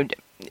mean,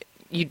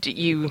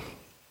 you.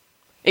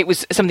 It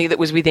was something that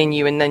was within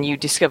you, and then you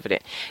discovered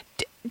it.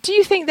 Do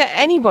you think that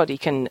anybody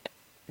can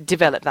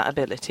develop that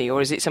ability, or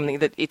is it something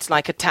that it's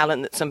like a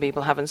talent that some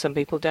people have and some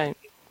people don't?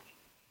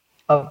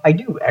 I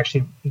do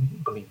actually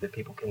believe that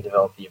people can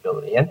develop the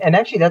ability, and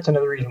actually that's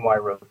another reason why I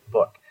wrote the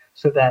book,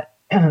 so that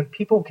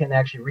people can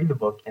actually read the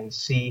book and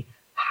see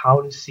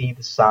how to see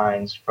the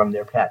signs from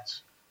their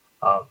pets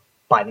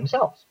by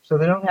themselves. So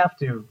they don't have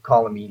to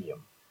call a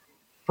medium.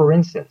 For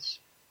instance,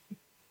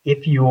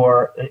 if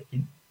you're...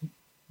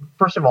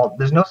 First of all,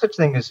 there's no such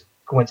thing as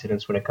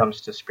coincidence when it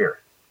comes to spirit.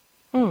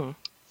 Mm.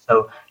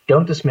 So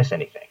don't dismiss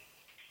anything.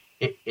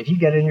 If you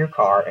get in your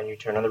car and you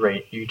turn on the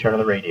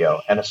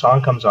radio, and a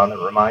song comes on that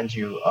reminds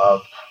you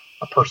of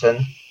a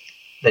person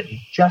that you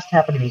just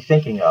happen to be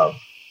thinking of,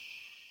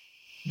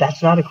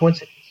 that's not a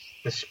coincidence.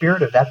 The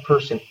spirit of that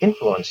person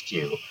influenced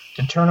you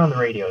to turn on the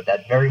radio at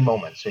that very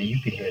moment so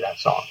you could hear that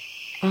song.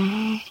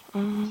 Mm-hmm.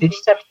 Mm-hmm. You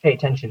just have to pay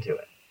attention to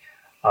it.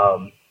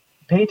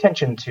 Pay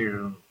attention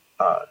to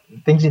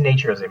things in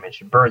nature, as I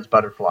mentioned, birds,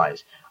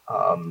 butterflies,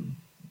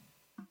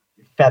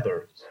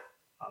 feathers,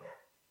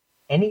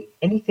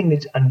 anything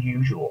that's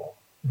unusual.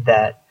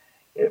 That,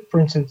 for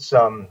instance,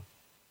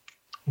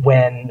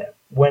 when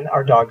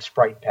our dog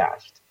Sprite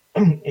passed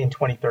in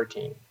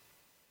 2013,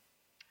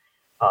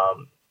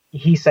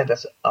 he sent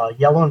us a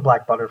yellow and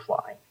black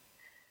butterfly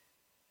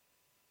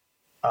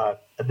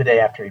the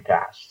day after he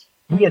passed.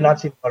 We had not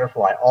seen the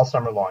butterfly all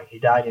summer long. He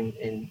died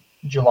in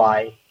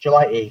July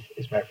 8th,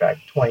 as a matter of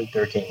fact,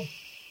 2013.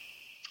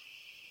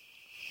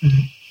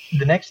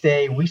 The next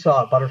day, we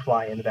saw a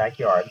butterfly in the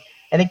backyard,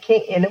 and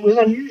it was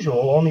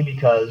unusual only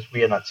because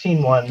we had not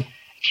seen one,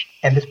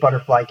 and this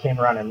butterfly came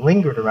around and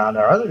lingered around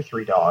our other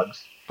 3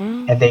 dogs,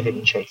 and they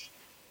didn't chase it.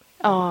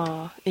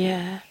 Oh,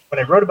 yeah. When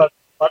I wrote about the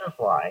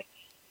butterfly,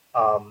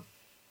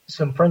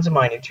 some friends of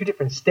mine in 2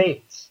 different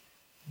states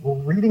were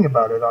reading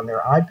about it on their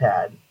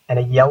iPad, and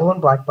a yellow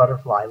and black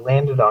butterfly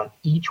landed on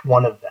each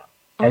one of them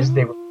as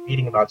they were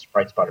reading about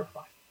Sprite's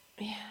butterfly.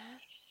 Yeah,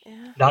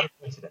 yeah. Not a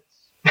coincidence.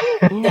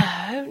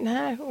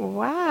 No.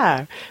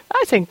 Wow.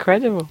 That's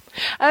incredible.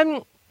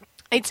 I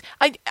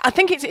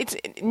think it's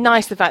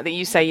nice the fact that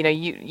you say,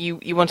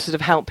 you want to sort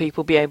of help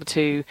people be able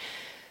to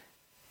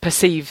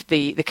perceive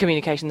the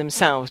communication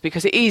themselves,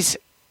 because it's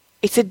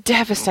a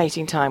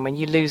devastating time when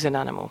you lose an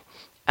animal.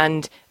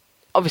 And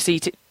obviously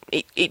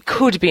it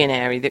could be an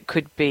area that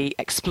could be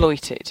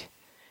exploited.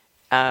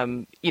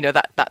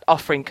 That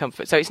offering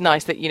comfort. So it's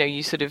nice that, you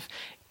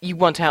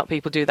want to help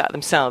people do that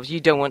themselves. You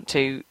don't want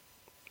to,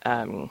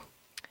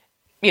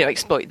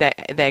 exploit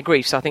their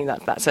grief. So I think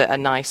that's a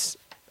nice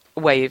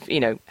way of,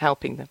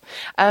 helping them.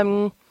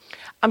 I'm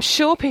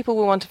sure people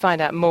will want to find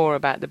out more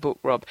about the book,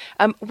 Rob.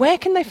 Where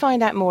can they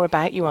find out more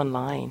about you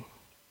online?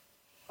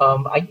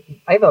 I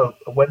have a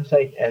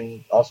website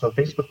and also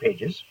Facebook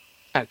pages.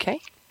 Okay.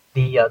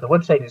 The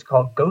website is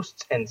called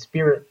Ghosts and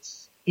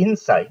Spirits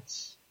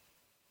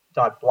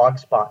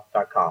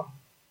Insights.blogspot.com.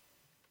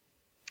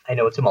 I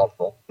know it's a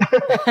mouthful.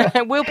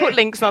 We'll put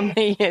links on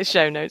the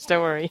show notes,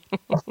 don't worry.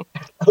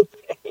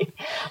 Okay.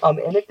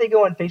 And if they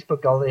go on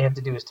Facebook, all they have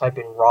to do is type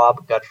in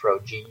Rob Gutro,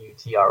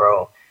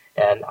 Gutro,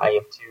 and I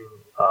have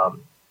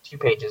 2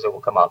 pages that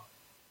will come up.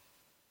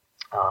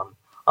 I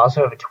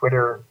also have a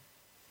Twitter.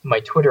 My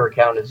Twitter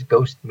account is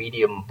Ghost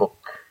Medium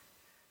Book.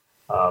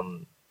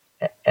 And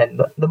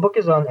the book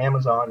is on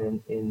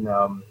Amazon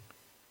in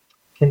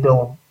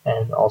Kindle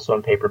and also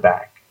in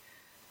paperback.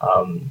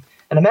 And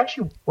I'm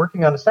actually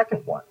working on a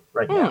second one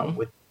right now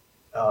with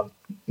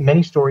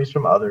many stories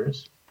from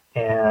others.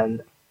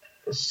 And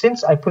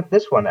since I put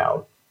this one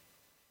out,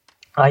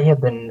 I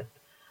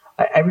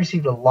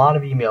received a lot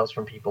of emails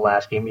from people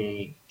asking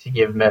me to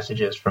give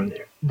messages from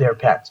their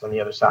pets on the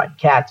other side,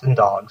 cats and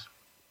dogs.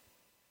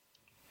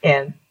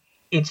 And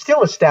it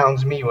still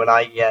astounds me when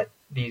I get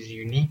these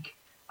unique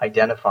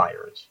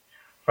identifiers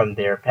from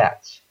their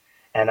pets,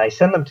 and I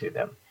send them to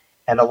them.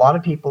 And a lot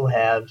of people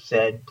have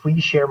said,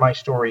 please share my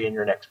story in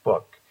your next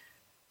book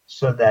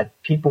so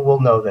that people will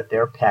know that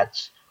their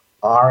pets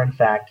are in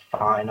fact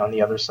fine on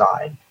the other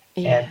side.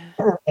 Yeah.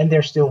 And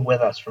they're still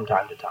with us from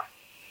time to time.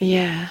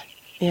 Yeah.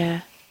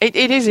 It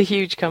is a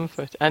huge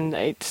comfort, and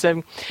it's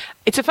a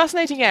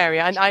fascinating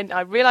area, and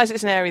I realise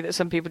it's an area that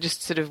some people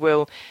just sort of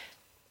will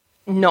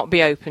not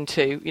be open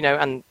to,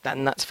 and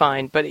that's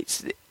fine. But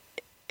it's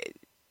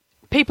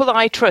people that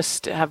I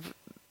trust have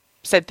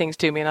said things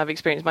to me, and I've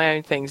experienced my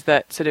own things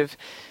that sort of,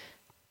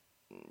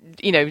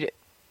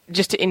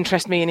 just to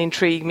interest me and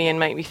intrigue me and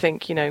make me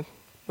think,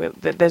 well,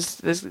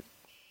 there's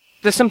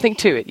something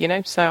to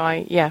it, So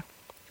I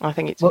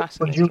think it's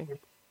fascinating. Julie,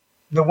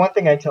 the one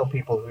thing I tell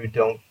people who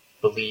don't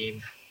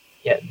believe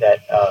that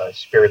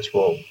spirits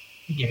will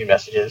give you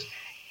messages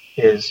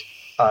is,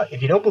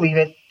 if you don't believe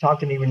it, talk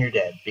to me when you're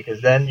dead, because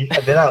then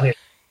I'll hear.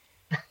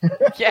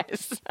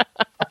 Yes.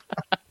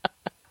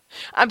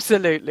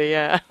 Absolutely,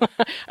 yeah.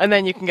 And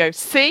then you can go,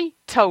 see,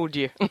 told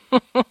you.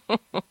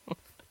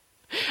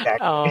 Exactly.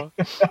 Oh.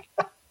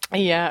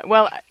 Yeah,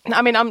 well,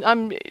 I mean,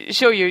 I'm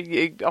sure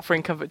you're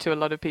offering comfort to a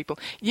lot of people.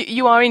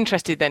 You are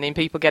interested then in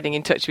people getting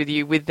in touch with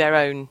you with their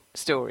own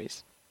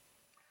stories?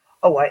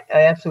 Oh, I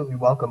absolutely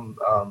welcome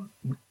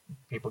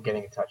people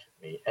getting in touch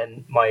with me.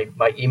 And my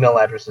email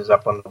address is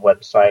up on the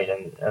website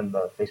and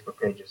the Facebook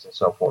pages and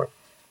so forth.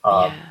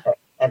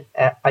 And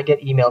I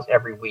get emails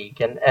every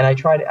week, and I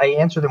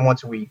answer them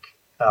once a week,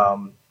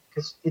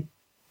 because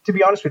to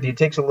be honest with you, it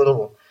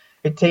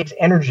takes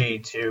energy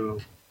to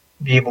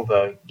be able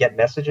to get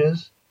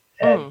messages,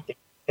 and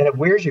it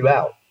wears you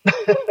out.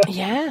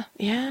 Yeah.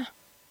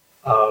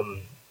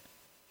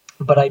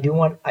 But I do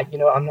want,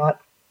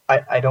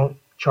 I don't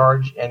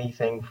charge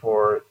anything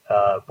for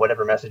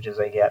whatever messages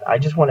I get. I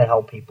just want to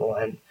help people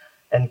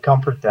and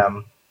comfort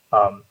them.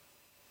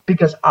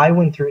 Because I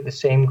went through the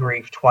same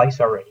grief twice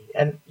already.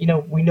 And,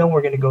 we know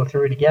we're going to go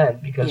through it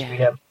again because we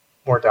have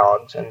more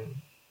dogs.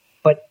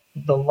 But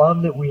the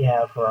love that we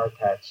have for our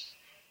pets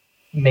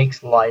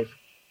makes life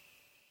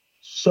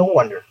so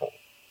wonderful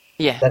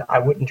that I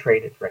wouldn't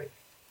trade it for anything.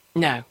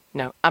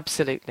 No,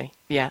 absolutely.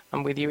 Yeah,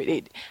 I'm with you.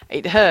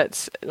 It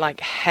hurts like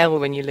hell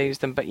when you lose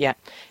them. But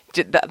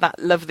that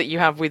love that you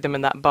have with them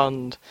and that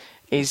bond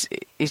is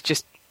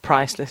just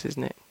priceless,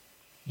 isn't it?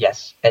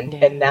 Yes,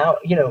 and now,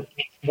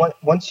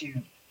 once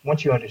you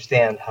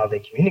understand how they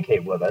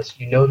communicate with us,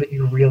 you know that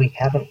you really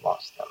haven't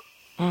lost them.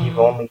 You've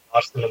only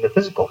lost them in the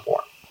physical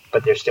form,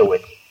 but they're still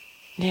with you.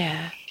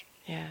 Yeah.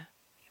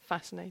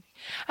 Fascinating.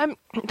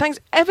 Thanks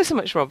ever so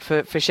much, Rob,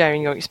 for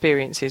sharing your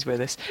experiences with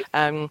us.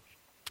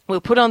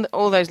 We'll put on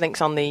all those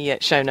links on the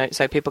show notes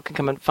so people can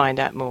come and find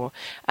out more.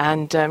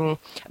 And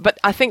but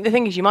I think the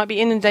thing is, you might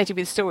be inundated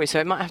with stories, so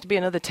it might have to be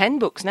another 10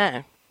 books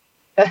now.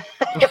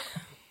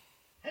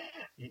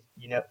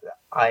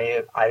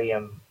 I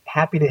am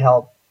happy to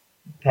help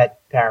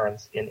pet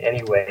parents in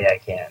any way I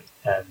can.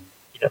 And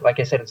like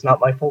I said, it's not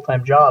my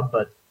full-time job,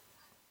 but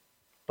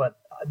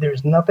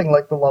there's nothing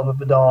like the love of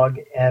a dog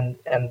and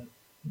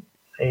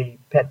a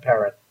pet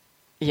parent.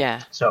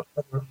 Yeah. So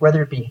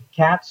whether it be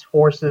cats,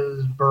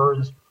 horses,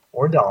 birds,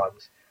 or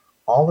dogs,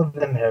 all of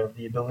them have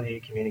the ability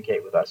to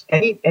communicate with us.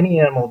 Any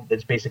animal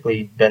that's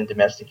basically been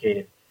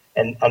domesticated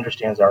and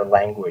understands our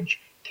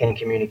language can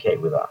communicate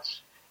with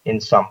us in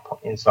some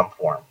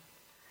form.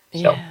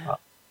 So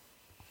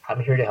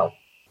I'm here to help.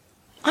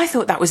 I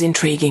thought that was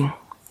intriguing.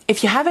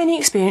 If you have any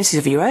experiences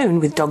of your own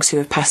with dogs who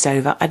have passed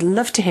over, I'd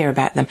love to hear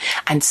about them,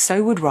 and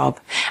so would Rob.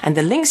 And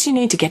the links you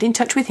need to get in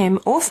touch with him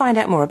or find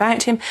out more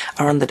about him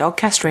are on the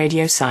Dogcast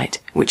Radio site,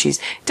 which is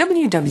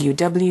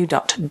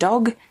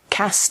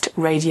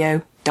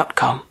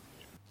www.dogcastradio.com.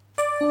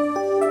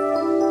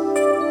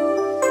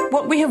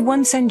 What we have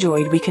once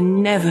enjoyed, we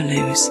can never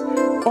lose.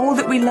 All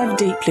that we love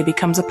deeply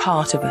becomes a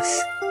part of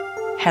us.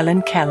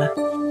 Helen Keller.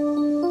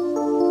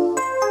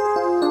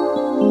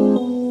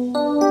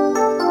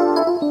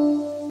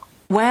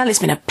 Well, it's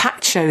been a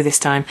packed show this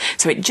time,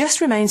 so it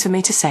just remains for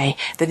me to say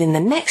that in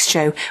the next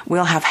show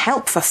we'll have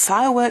help for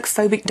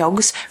firework-phobic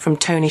dogs from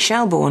Tony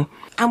Shelbourne,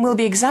 and we'll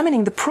be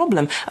examining the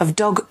problem of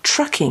dog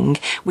trucking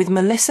with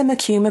Melissa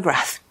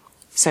McHugh-McGrath.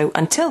 So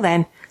until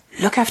then,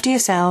 look after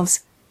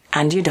yourselves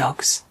and your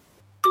dogs.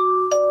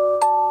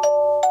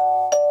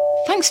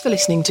 Thanks for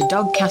listening to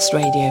Dogcast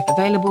Radio,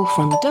 available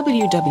from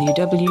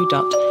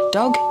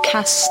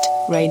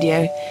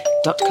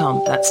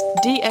www.dogcastradio.com. That's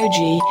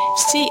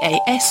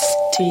DOGCAST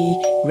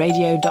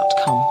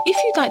radio.com. If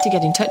you'd like to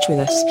get in touch with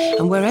us,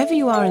 and wherever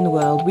you are in the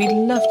world, we'd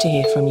love to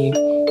hear from you.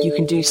 You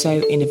can do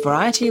so in a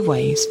variety of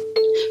ways.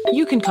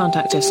 You can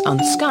contact us on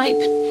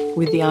Skype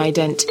with the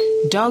ident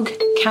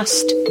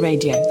Dogcast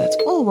Radio. That's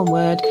all one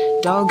word,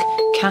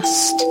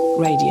 Dogcast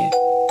Radio.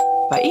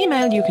 By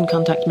email, you can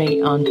contact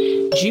me on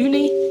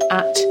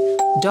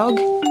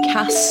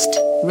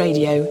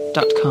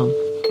julie@dogcastradio.com.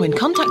 When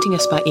contacting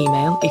us by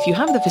email, if you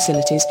have the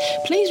facilities,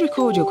 please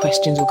record your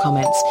questions or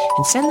comments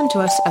and send them to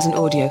us as an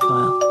audio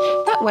file.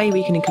 That way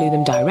we can include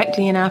them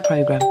directly in our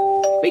programme.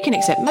 We can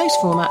accept most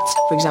formats,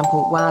 for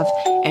example WAV,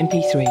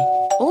 MP3.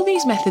 All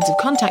these methods of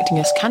contacting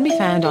us can be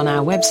found on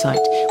our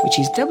website, which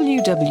is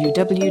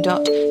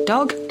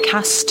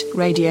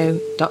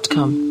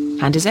www.dogcastradio.com.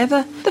 And as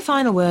ever, the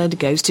final word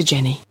goes to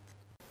Jenny.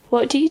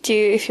 What do you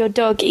do if your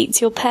dog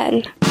eats your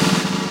pen?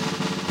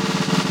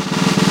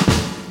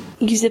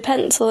 Use a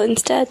pencil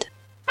instead.